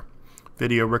Surfer?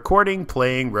 Video recording,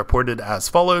 playing, reported as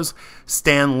follows.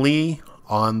 Stan Lee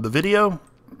on the video.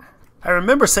 I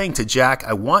remember saying to Jack,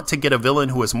 I want to get a villain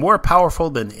who is more powerful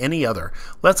than any other.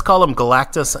 Let's call him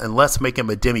Galactus and let's make him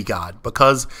a demigod,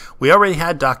 because we already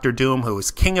had Dr. Doom, who was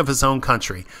king of his own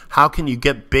country. How can you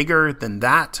get bigger than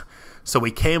that? So we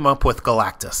came up with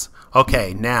Galactus.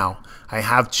 Okay, now I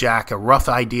have Jack a rough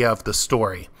idea of the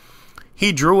story.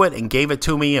 He drew it and gave it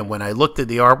to me, and when I looked at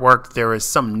the artwork, there is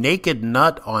some naked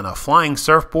nut on a flying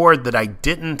surfboard that I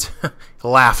didn't...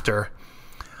 Laughter.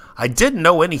 I didn't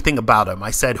know anything about him.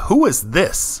 I said, who is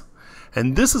this?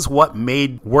 And this is what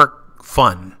made work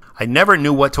fun. I never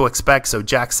knew what to expect, so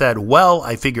Jack said, well,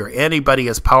 I figure anybody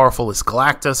as powerful as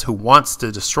Galactus who wants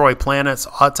to destroy planets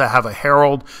ought to have a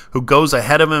herald who goes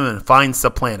ahead of him and finds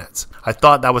the planets. I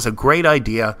thought that was a great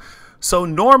idea. So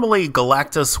normally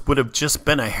Galactus would have just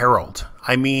been a herald.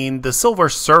 I mean, the Silver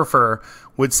Surfer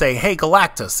would say, hey,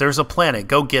 Galactus, there's a planet,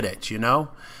 go get it, you know?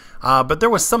 But there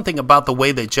was something about the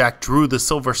way that Jack drew the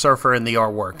Silver Surfer in the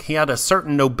artwork. He had a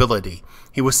certain nobility.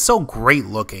 He was so great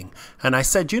looking. And I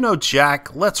said, you know,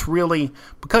 Jack, let's really...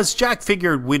 Because Jack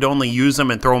figured we'd only use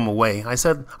him and throw him away. I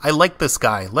said, I like this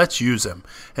guy. Let's use him.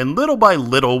 And little by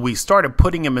little, we started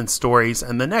putting him in stories.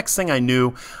 And the next thing I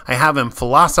knew, I have him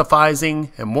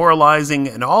philosophizing and moralizing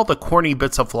and all the corny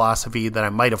bits of philosophy that I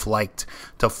might have liked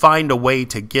to find a way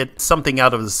to get something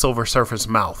out of the Silver Surfer's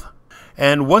mouth.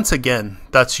 And once again,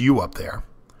 that's you up there.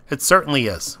 It certainly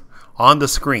is. On the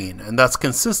screen. And that's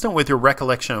consistent with your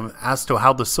recollection as to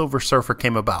how the Silver Surfer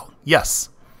came about. Yes.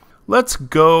 Let's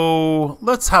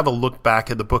have a look back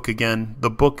at the book again. The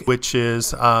book, which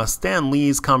is Stan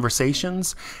Lee's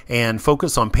Conversations, and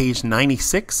focus on page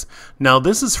 96. Now,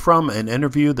 this is from an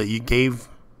interview that you gave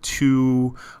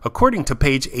to, according to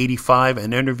page 85,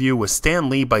 an interview with Stan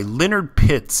Lee by Leonard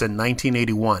Pitts in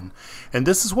 1981. And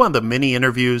this is one of the many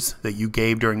interviews that you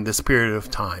gave during this period of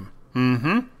time.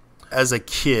 As a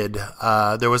kid,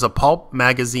 there was a pulp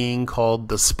magazine called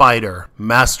The Spider,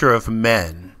 Master of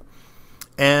Men.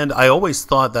 And I always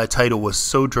thought that title was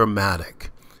so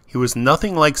dramatic. He was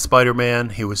nothing like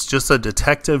Spider-Man. He was just a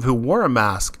detective who wore a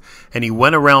mask, and he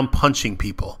went around punching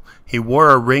people. He wore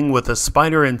a ring with a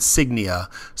spider insignia,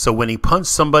 so when he punched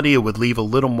somebody, it would leave a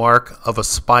little mark of a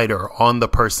spider on the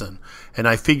person. And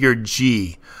I figured,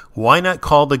 gee, why not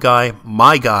call the guy,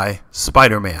 my guy,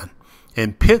 Spider-Man?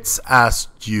 And Pitts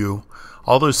asked you,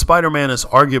 although Spider-Man is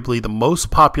arguably the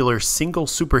most popular single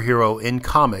superhero in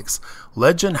comics,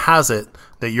 legend has it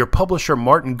that your publisher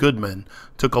Martin Goodman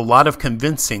took a lot of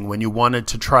convincing when you wanted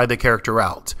to try the character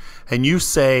out. And you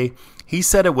say... He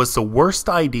said it was the worst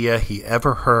idea he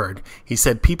ever heard. He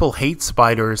said people hate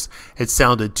spiders. It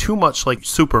sounded too much like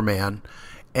Superman.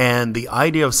 And the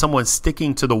idea of someone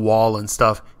sticking to the wall and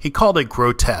stuff, he called it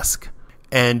grotesque.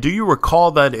 And do you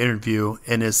recall that interview?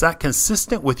 And is that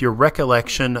consistent with your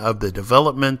recollection of the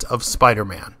development of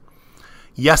Spider-Man?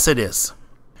 Yes, it is.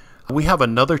 We have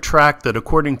another track that,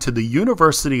 according to the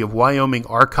University of Wyoming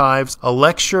Archives, a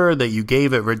lecture that you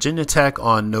gave at Virginia Tech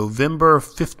on November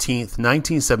 15th,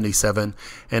 1977,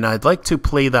 and I'd like to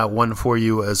play that one for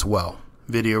you as well.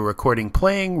 Video recording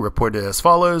playing, reported as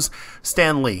follows.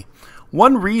 Stan Lee.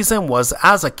 One reason was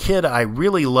as a kid I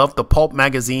really loved the pulp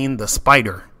magazine The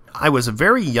Spider. I was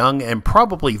very young and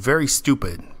probably very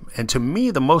stupid. And to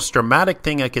me, the most dramatic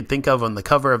thing I could think of on the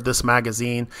cover of this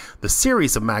magazine, the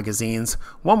series of magazines,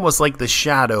 one was like The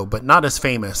Shadow, but not as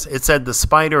famous. It said The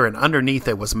Spider, and underneath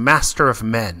it was Master of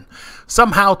Men.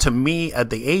 Somehow, to me, at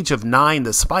the age of 9,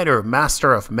 The Spider,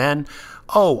 Master of Men,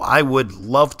 oh, I would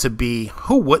love to be,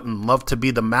 who wouldn't love to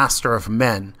be the Master of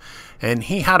Men? And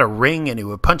he had a ring and he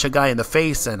would punch a guy in the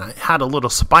face, and I had a little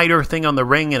spider thing on the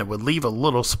ring and it would leave a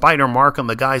little spider mark on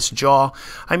the guy's jaw.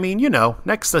 I mean, you know,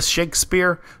 next to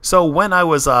Shakespeare. So when I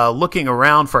was looking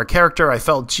around for a character, I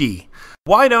felt, gee,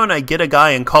 why don't I get a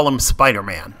guy and call him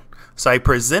Spider-Man? So I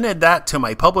presented that to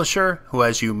my publisher, who,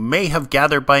 as you may have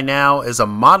gathered by now, is a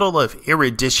model of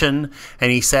erudition,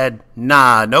 and he said,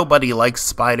 nah, nobody likes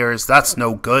spiders, that's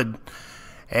no good.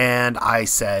 And I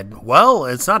said, well,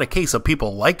 it's not a case of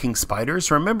people liking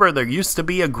spiders. Remember, there used to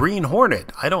be a green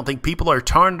hornet. I don't think people are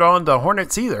turned on to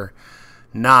hornets either.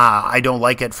 Nah, I don't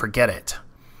like it, forget it.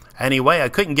 Anyway, I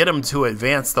couldn't get him to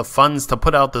advance the funds to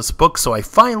put out this book, so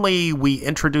we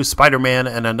introduced Spider-Man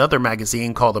in another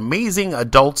magazine called Amazing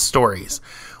Adult Stories,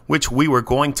 which we were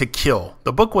going to kill.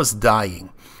 The book was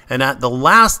dying. And at the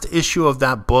last issue of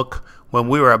that book, when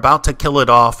we were about to kill it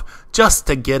off, just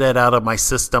to get it out of my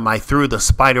system, I threw the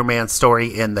Spider-Man story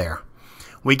in there.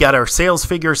 We got our sales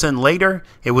figures in later.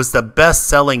 It was the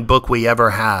best-selling book we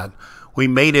ever had. We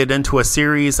made it into a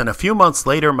series, and a few months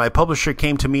later, my publisher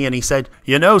came to me and he said,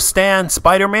 you know, Stan,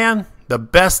 Spider-Man, the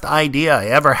best idea I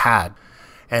ever had.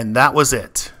 And that was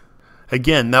it.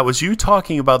 Again, that was you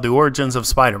talking about the origins of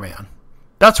Spider-Man.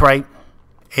 That's right.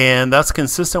 And that's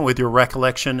consistent with your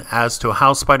recollection as to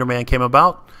how Spider-Man came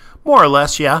about? More or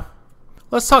less, yeah.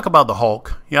 Let's talk about the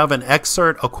Hulk. You have an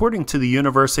excerpt, according to the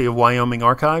University of Wyoming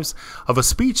archives, of a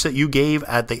speech that you gave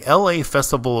at the LA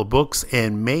Festival of Books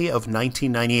in May of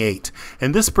 1998.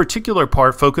 And this particular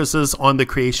part focuses on the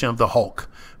creation of the Hulk.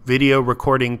 Video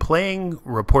recording playing,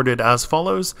 reported as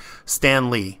follows. Stan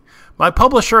Lee. My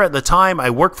publisher at the time, I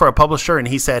worked for a publisher, and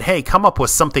he said, hey, come up with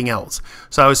something else.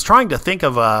 So I was trying to think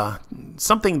of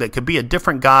something that could be a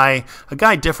different guy, a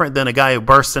guy different than a guy who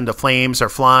bursts into flames or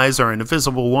flies or an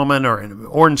invisible woman or an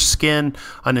orange skin,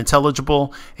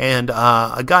 unintelligible, and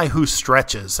a guy who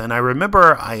stretches. And I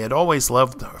remember I had always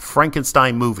loved the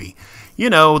Frankenstein movie. You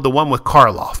know, the one with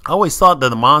Karloff. I always thought that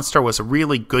the monster was a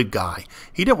really good guy.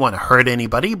 He didn't want to hurt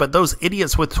anybody, but those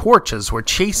idiots with torches were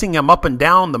chasing him up and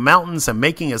down the mountains and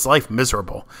making his life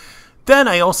miserable. Then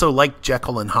I also liked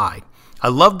Jekyll and Hyde. I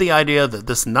loved the idea that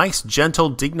this nice, gentle,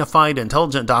 dignified,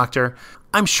 intelligent doctor,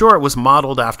 I'm sure it was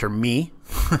modeled after me,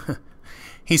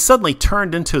 he suddenly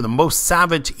turned into the most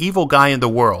savage, evil guy in the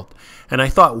world. And I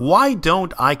thought, why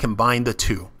don't I combine the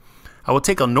two? I will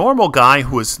take a normal guy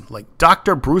who is like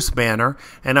Dr. Bruce Banner,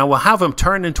 and I will have him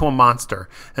turn into a monster.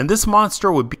 And this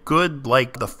monster would be good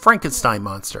like the Frankenstein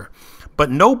monster. But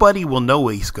nobody will know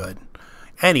he's good.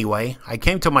 Anyway, I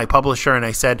came to my publisher and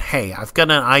I said, hey, I've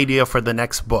got an idea for the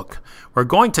next book. We're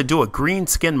going to do a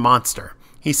green-skinned monster.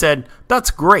 He said, that's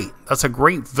great. That's a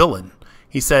great villain.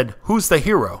 He said, who's the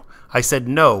hero? I said,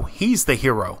 no, he's the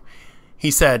hero. He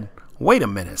said, wait a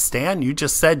minute, Stan, you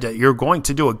just said that you're going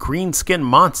to do a green-skinned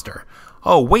monster.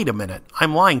 Oh, wait a minute,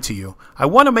 I'm lying to you. I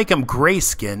want to make him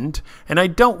gray-skinned, and I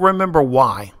don't remember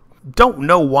why. Don't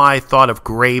know why I thought of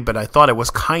gray, but I thought it was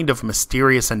kind of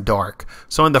mysterious and dark.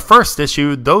 So in the first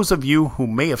issue, those of you who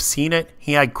may have seen it,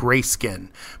 he had gray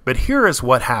skin. But here is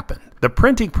what happened. The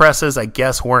printing presses, I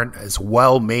guess, weren't as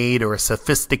well made or as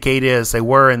sophisticated as they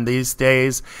were in these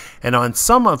days. And on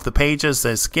some of the pages,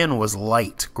 the skin was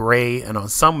light gray, and on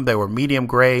some they were medium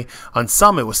gray. On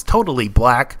some it was totally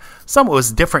black. Some it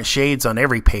was different shades on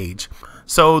every page.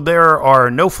 So there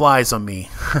are no flies on me.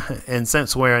 And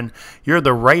since when you're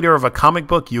the writer of a comic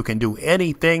book, you can do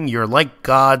anything. You're like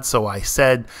God. So I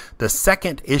said, the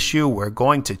second issue, we're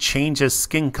going to change his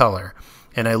skin color.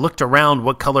 And I looked around,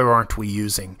 what color aren't we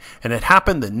using? And it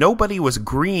happened that nobody was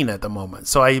green at the moment.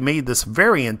 So I made this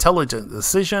very intelligent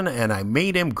decision and I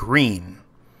made him green.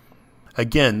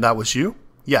 Again, that was you?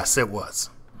 Yes, it was.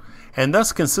 And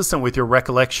that's consistent with your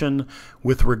recollection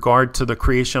with regard to the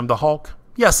creation of the Hulk?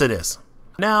 Yes, it is.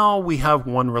 Now we have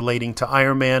one relating to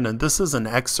Iron Man, and this is an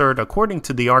excerpt, according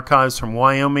to the archives from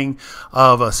Wyoming,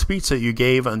 of a speech that you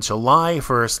gave on July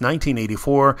 1st,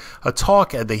 1984, a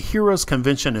talk at the Heroes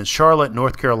Convention in Charlotte,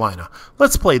 North Carolina.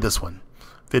 Let's play this one.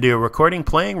 Video recording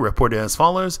playing, reported as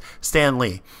follows. Stan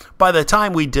Lee. By the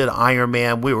time we did Iron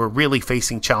Man, we were really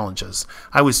facing challenges.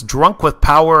 I was drunk with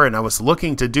power and I was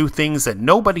looking to do things that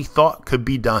nobody thought could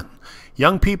be done.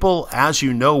 Young people, as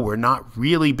you know, were not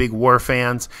really big war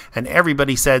fans, and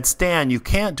everybody said, Stan, you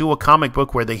can't do a comic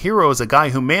book where the hero is a guy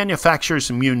who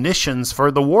manufactures munitions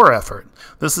for the war effort.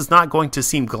 This is not going to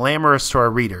seem glamorous to our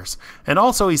readers. And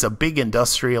also, he's a big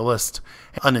industrialist,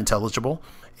 unintelligible.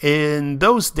 In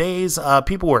those days,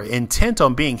 people were intent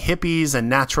on being hippies and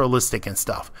naturalistic and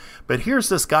stuff. But here's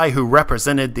this guy who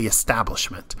represented the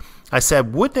establishment. I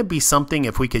said, wouldn't it be something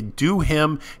if we could do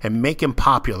him and make him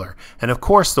popular? And of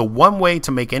course, the one way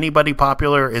to make anybody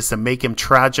popular is to make him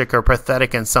tragic or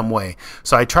pathetic in some way.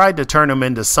 So I tried to turn him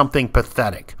into something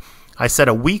pathetic. I said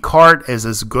a weak heart is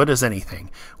as good as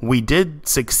anything. We did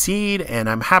succeed, and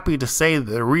I'm happy to say that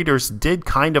the readers did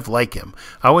kind of like him.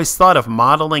 I always thought of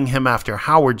modeling him after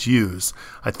Howard Hughes.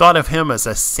 I thought of him as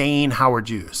a sane Howard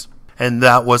Hughes. And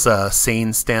that was a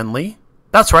sane Stan Lee?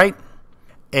 That's right.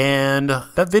 And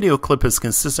that video clip is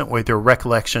consistent with your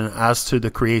recollection as to the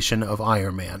creation of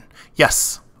Iron Man.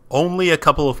 Yes, only a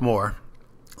couple of more.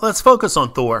 Let's focus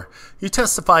on Thor. You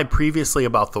testified previously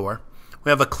about Thor.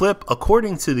 We have a clip.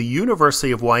 According to the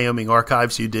University of Wyoming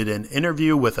archives, you did an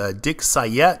interview with Dick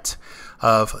Sayette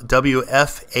of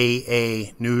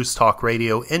WFAA News Talk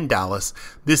Radio in Dallas.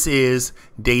 This is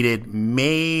dated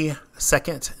May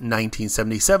 2nd,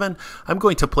 1977. I'm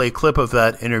going to play a clip of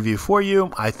that interview for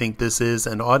you. I think this is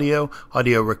an audio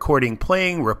recording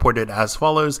playing, reported as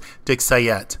follows. Dick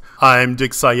Sayette. I'm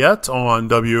Dick Sayette on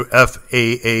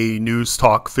WFAA News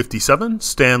Talk 57.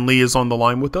 Stan Lee is on the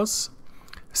line with us.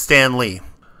 Stan Lee.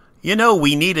 You know,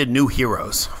 we needed new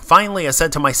heroes. Finally, I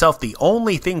said to myself, the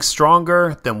only thing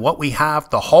stronger than what we have,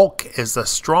 the Hulk, is the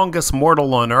strongest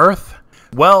mortal on Earth.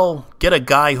 Well, get a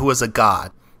guy who is a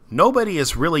god. Nobody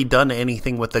has really done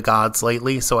anything with the gods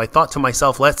lately, so I thought to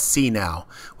myself, let's see now.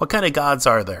 What kind of gods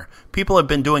are there? People have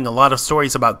been doing a lot of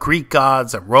stories about Greek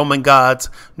gods and Roman gods.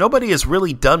 Nobody has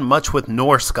really done much with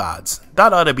Norse gods.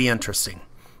 That ought to be interesting.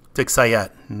 Dick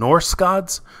Sayette. Norse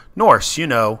gods? Norse, you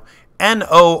know.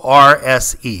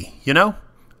 N-O-R-S-E, you know?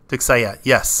 Dick Sayette,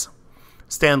 yes.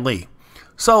 Stan Lee.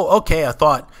 So, okay, I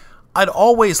thought, I'd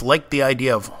always liked the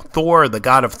idea of Thor, the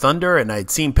god of thunder, and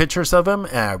I'd seen pictures of him,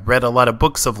 and I read a lot of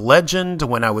books of legend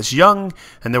when I was young,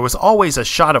 and there was always a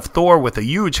shot of Thor with a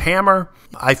huge hammer.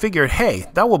 I figured, hey,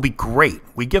 that will be great.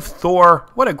 We give Thor,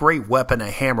 what a great weapon a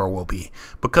hammer will be,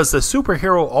 because the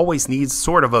superhero always needs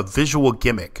sort of a visual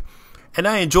gimmick. And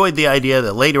I enjoyed the idea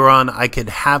that later on I could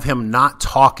have him not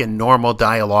talk in normal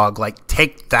dialogue like,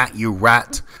 take that, you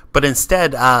rat, but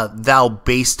instead, thou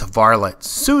based varlet,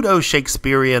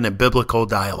 pseudo-Shakespearean and biblical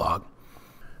dialogue.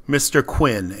 Mr.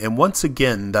 Quinn, and once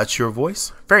again, that's your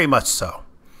voice? Very much so.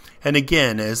 And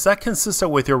again, is that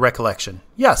consistent with your recollection?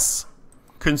 Yes.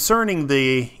 Concerning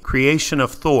the creation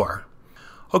of Thor.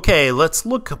 Okay, let's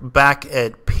look back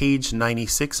at page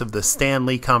 96 of the Stan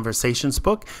Lee Conversations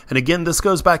book. And again, this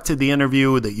goes back to the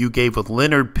interview that you gave with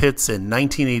Leonard Pitts in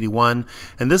 1981.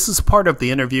 And this is part of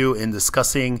the interview in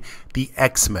discussing the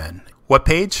X-Men. What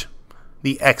page?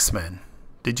 The X-Men.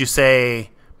 Did you say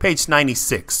page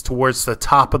 96, towards the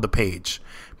top of the page?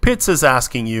 Pitts is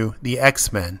asking you, the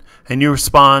X-Men. And you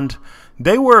respond,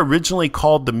 they were originally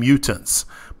called the Mutants.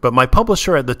 But my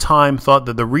publisher at the time thought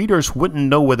that the readers wouldn't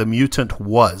know what a mutant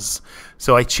was.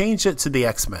 So I changed it to the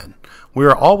X-Men. We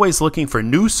are always looking for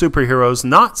new superheroes,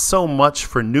 not so much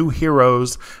for new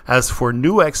heroes as for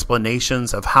new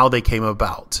explanations of how they came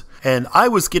about. And I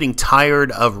was getting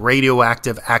tired of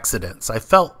radioactive accidents. I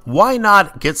felt, why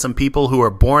not get some people who are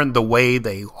born the way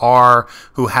they are,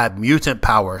 who had mutant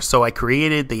power? So I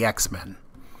created the X-Men.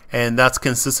 And that's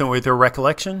consistent with your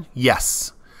recollection?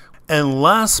 Yes. And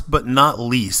last but not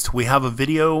least, we have a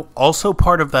video, also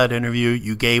part of that interview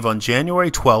you gave on January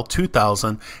 12,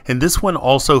 2000, and this one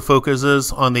also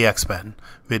focuses on the X-Men.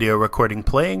 Video recording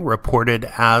playing, reported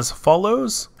as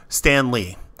follows. Stan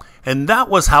Lee. And that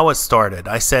was how it started.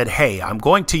 I said, hey, I'm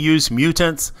going to use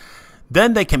mutants,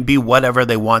 then they can be whatever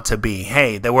they want to be.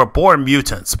 Hey, they were born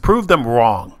mutants, prove them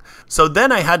wrong. So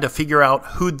then I had to figure out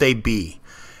who'd they be.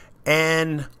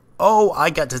 And, oh, I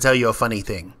got to tell you a funny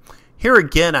thing. Here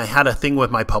again, I had a thing with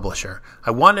my publisher.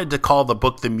 I wanted to call the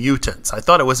book The Mutants. I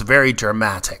thought it was very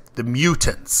dramatic. The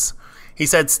Mutants. He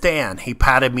said, Stan, he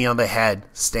patted me on the head.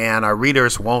 Stan, our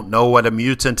readers won't know what a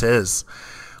mutant is.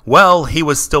 Well, he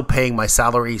was still paying my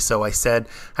salary, so I said,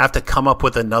 I have to come up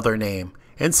with another name.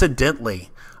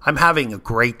 Incidentally, I'm having a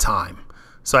great time.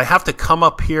 So I have to come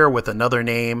up here with another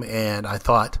name, and I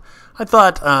thought,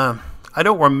 I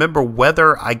don't remember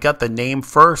whether I got the name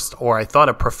first or I thought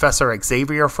of Professor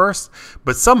Xavier first,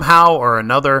 but somehow or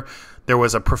another, there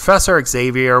was a Professor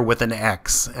Xavier with an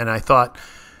X, and I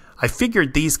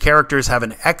figured these characters have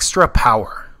an extra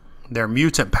power, their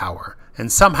mutant power,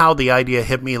 and somehow the idea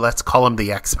hit me, let's call him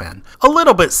the X-Men. A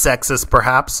little bit sexist,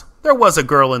 perhaps. There was a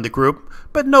girl in the group,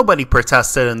 but nobody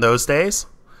protested in those days.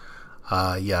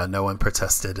 Yeah, no one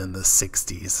protested in the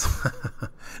 60s.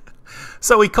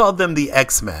 So we called them the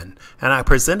X-Men, and I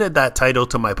presented that title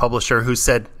to my publisher, who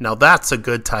said, now that's a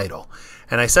good title.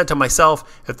 And I said to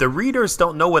myself, if the readers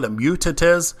don't know what a mutant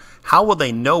is, how will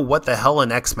they know what the hell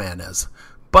an X-Man is?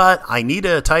 But I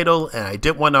needed a title, and I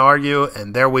didn't want to argue,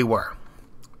 and there we were.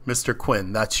 Mr.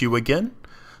 Quinn, that's you again?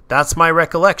 That's my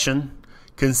recollection.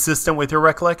 Consistent with your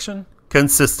recollection?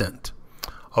 Consistent.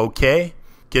 Okay,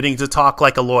 getting to talk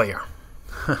like a lawyer.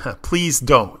 Please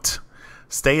don't.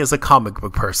 Stay as a comic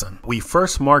book person. We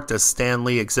first marked as Stan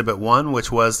Lee Exhibit 1,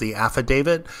 which was the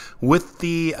affidavit with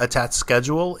the attached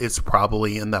schedule. It's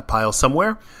probably in that pile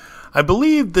somewhere. I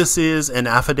believe this is an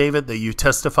affidavit that you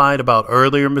testified about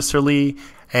earlier, Mr. Lee,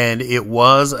 and it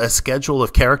was a schedule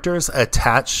of characters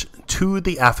attached to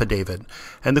the affidavit.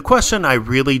 And the question I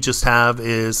really just have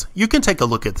is, you can take a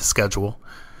look at the schedule.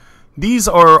 These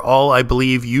are all, I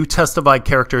believe, you testified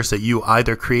characters that you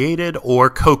either created or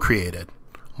co-created.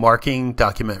 Marking,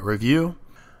 document review.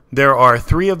 There are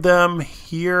 3 of them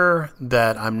here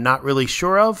that I'm not really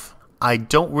sure of. I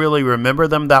don't really remember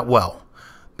them that well.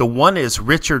 The one is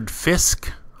Richard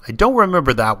Fisk. I don't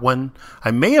remember that one.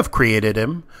 I may have created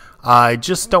him. I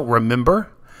just don't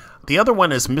remember. The other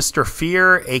one is Mr.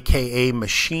 Fear, aka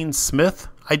Machine Smith.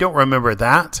 I don't remember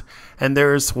that. And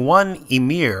there's one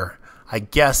Emir. I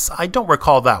guess I don't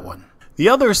recall that one. The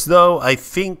others, though, I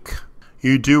think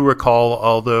you do recall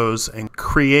all those and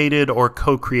created or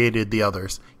co-created the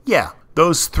others. Yeah,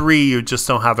 those 3 you just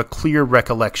don't have a clear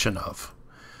recollection of.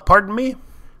 Pardon me?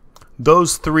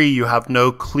 Those 3 you have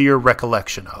no clear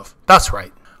recollection of. That's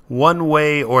right. One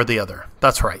way or the other.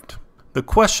 That's right. The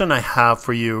question I have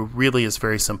for you really is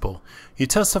very simple. You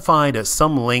testified at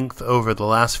some length over the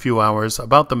last few hours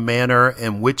about the manner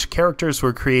in which characters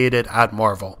were created at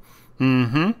Marvel.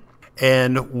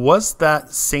 And was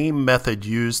that same method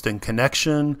used in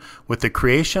connection with the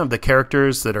creation of the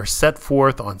characters that are set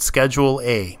forth on Schedule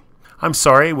A? I'm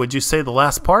sorry, would you say the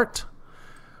last part?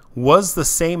 Was the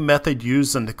same method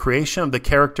used in the creation of the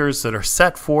characters that are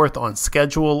set forth on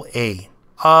Schedule A?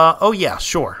 Oh yeah,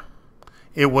 sure.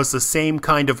 It was the same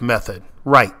kind of method.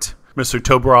 Right. Mr.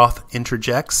 Toberoth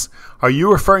interjects. Are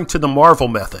you referring to the Marvel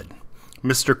method?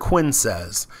 Mr. Quinn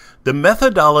says, the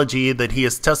methodology that he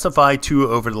has testified to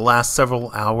over the last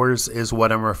several hours is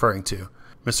what I'm referring to.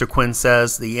 Mr. Quinn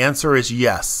says, the answer is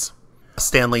yes.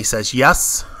 Stanley says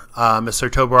yes. Mr.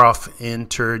 Toberoff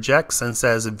interjects and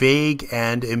says vague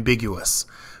and ambiguous.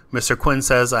 Mr. Quinn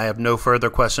says, I have no further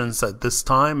questions at this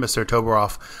time. Mr.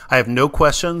 Toberoff, I have no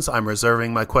questions. I'm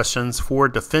reserving my questions for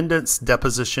defendant's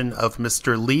deposition of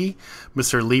Mr. Lee.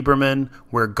 Mr. Lieberman,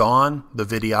 we're gone. The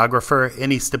videographer,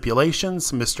 any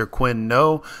stipulations? Mr. Quinn,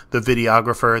 no. The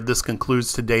videographer, this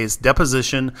concludes today's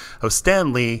deposition of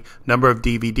Stan Lee. Number of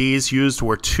DVDs used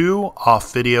were 2,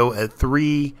 off video at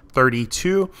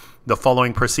 3:32. The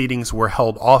following proceedings were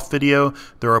held off video.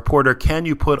 The reporter, can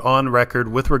you put on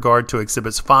record with regard to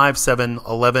exhibits 5, 7,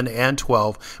 11, and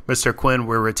 12? Mr. Quinn,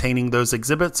 we're retaining those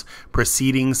exhibits.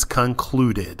 Proceedings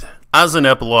concluded. As an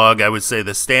epilogue, I would say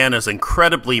that Stan is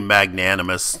incredibly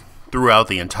magnanimous throughout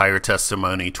the entire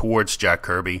testimony towards Jack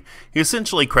Kirby. He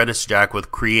essentially credits Jack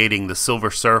with creating the Silver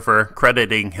Surfer,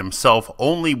 crediting himself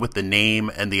only with the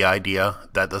name and the idea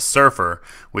that the Surfer,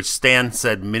 which Stan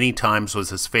said many times was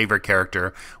his favorite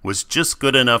character, was just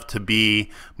good enough to be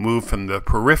moved from the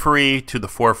periphery to the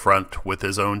forefront with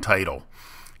his own title.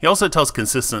 He also tells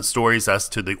consistent stories as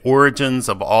to the origins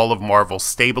of all of Marvel's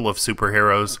stable of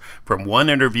superheroes, from one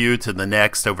interview to the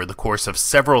next over the course of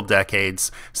several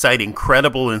decades, citing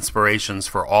credible inspirations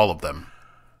for all of them.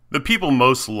 The people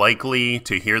most likely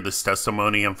to hear this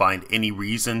testimony and find any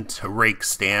reason to rake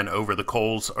Stan over the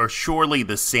coals are surely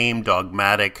the same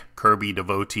dogmatic Kirby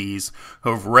devotees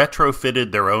who have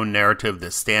retrofitted their own narrative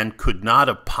that Stan could not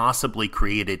have possibly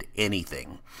created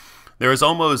anything. There is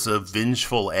almost a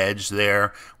vengeful edge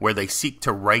there, where they seek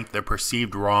to right the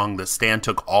perceived wrong that Stan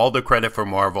took all the credit for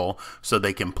Marvel, so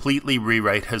they completely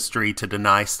rewrite history to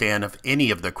deny Stan of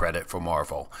any of the credit for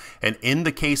Marvel, and in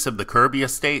the case of the Kirby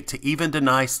estate, to even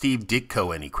deny Steve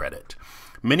Ditko any credit.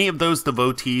 Many of those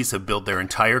devotees have built their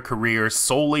entire careers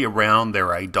solely around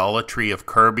their idolatry of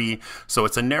Kirby, so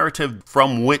it's a narrative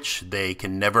from which they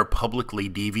can never publicly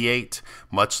deviate,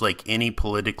 much like any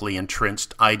politically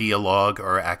entrenched ideologue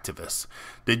or activist.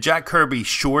 Did Jack Kirby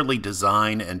surely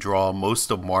design and draw most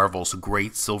of Marvel's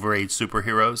great Silver Age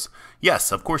superheroes?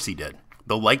 Yes, of course he did.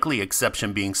 The likely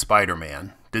exception being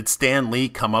Spider-Man. Did Stan Lee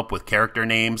come up with character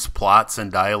names, plots,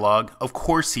 and dialogue? Of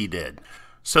course he did.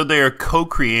 So they are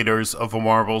co-creators of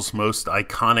Marvel's most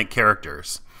iconic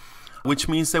characters, which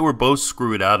means they were both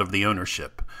screwed out of the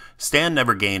ownership. Stan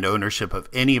never gained ownership of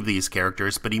any of these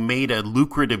characters, but he made a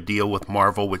lucrative deal with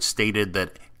Marvel which stated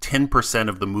that 10%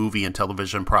 of the movie and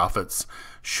television profits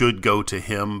should go to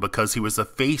him because he was the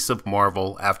face of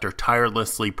Marvel after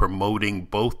tirelessly promoting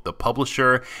both the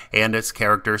publisher and its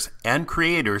characters and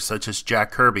creators such as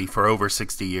Jack Kirby for over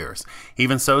 60 years.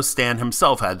 Even so, Stan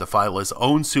himself had to file his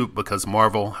own suit because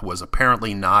Marvel was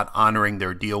apparently not honoring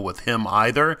their deal with him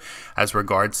either as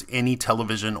regards any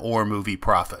television or movie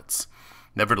profits.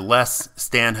 Nevertheless,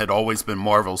 Stan had always been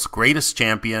Marvel's greatest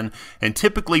champion, and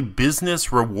typically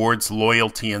business rewards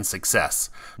loyalty and success.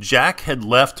 Jack had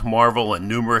left Marvel on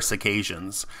numerous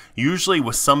occasions, usually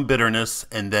with some bitterness,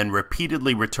 and then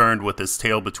repeatedly returned with his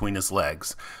tail between his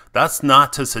legs. That's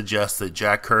not to suggest that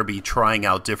Jack Kirby trying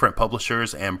out different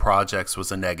publishers and projects was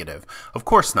a negative. Of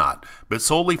course not, but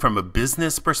solely from a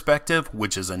business perspective,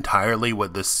 which is entirely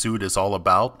what this suit is all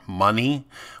about, money.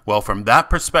 Well, from that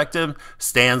perspective,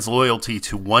 Stan's loyalty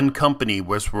to one company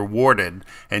was rewarded,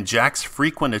 and Jack's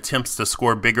frequent attempts to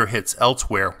score bigger hits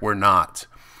elsewhere were not.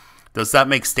 Does that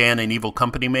make Stan an evil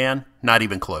company man? Not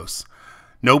even close.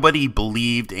 Nobody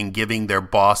believed in giving their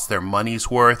boss their money's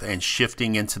worth and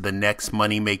shifting into the next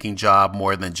money-making job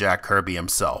more than Jack Kirby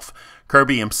himself.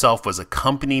 Kirby himself was a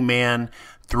company man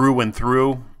through and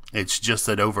through. It's just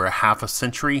that over a half a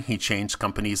century, he changed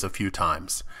companies a few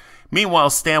times. Meanwhile,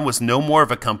 Stan was no more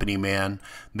of a company man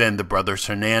than the brothers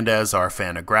Hernandez are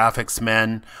Fantagraphics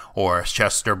men, or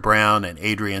Chester Brown and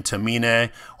Adrian Tamine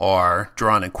are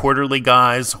Drawn and Quarterly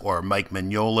guys, or Mike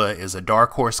Mignola is a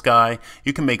Dark Horse guy.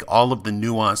 You can make all of the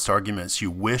nuanced arguments you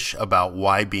wish about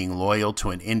why being loyal to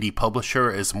an indie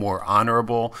publisher is more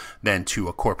honorable than to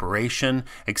a corporation,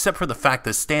 except for the fact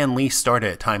that Stan Lee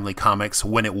started at Timely Comics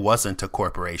when it wasn't a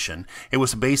corporation. It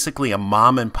was basically a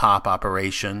mom and pop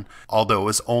operation, although it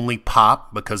was only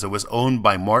pop because it was owned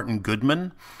by Martin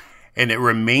Goodman, and it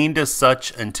remained as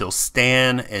such until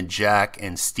Stan and Jack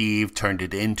and Steve turned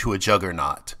it into a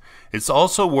juggernaut. It's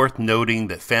also worth noting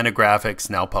that Fantagraphics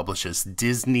now publishes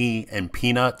Disney and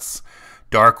Peanuts.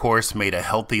 Dark Horse made a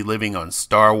healthy living on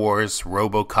Star Wars,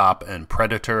 RoboCop, and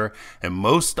Predator, and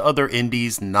most other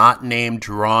indies not named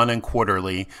Drawn and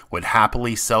Quarterly would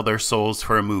happily sell their souls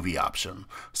for a movie option.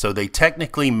 So they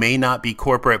technically may not be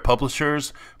corporate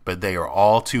publishers, but they are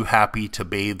all too happy to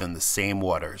bathe in the same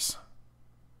waters.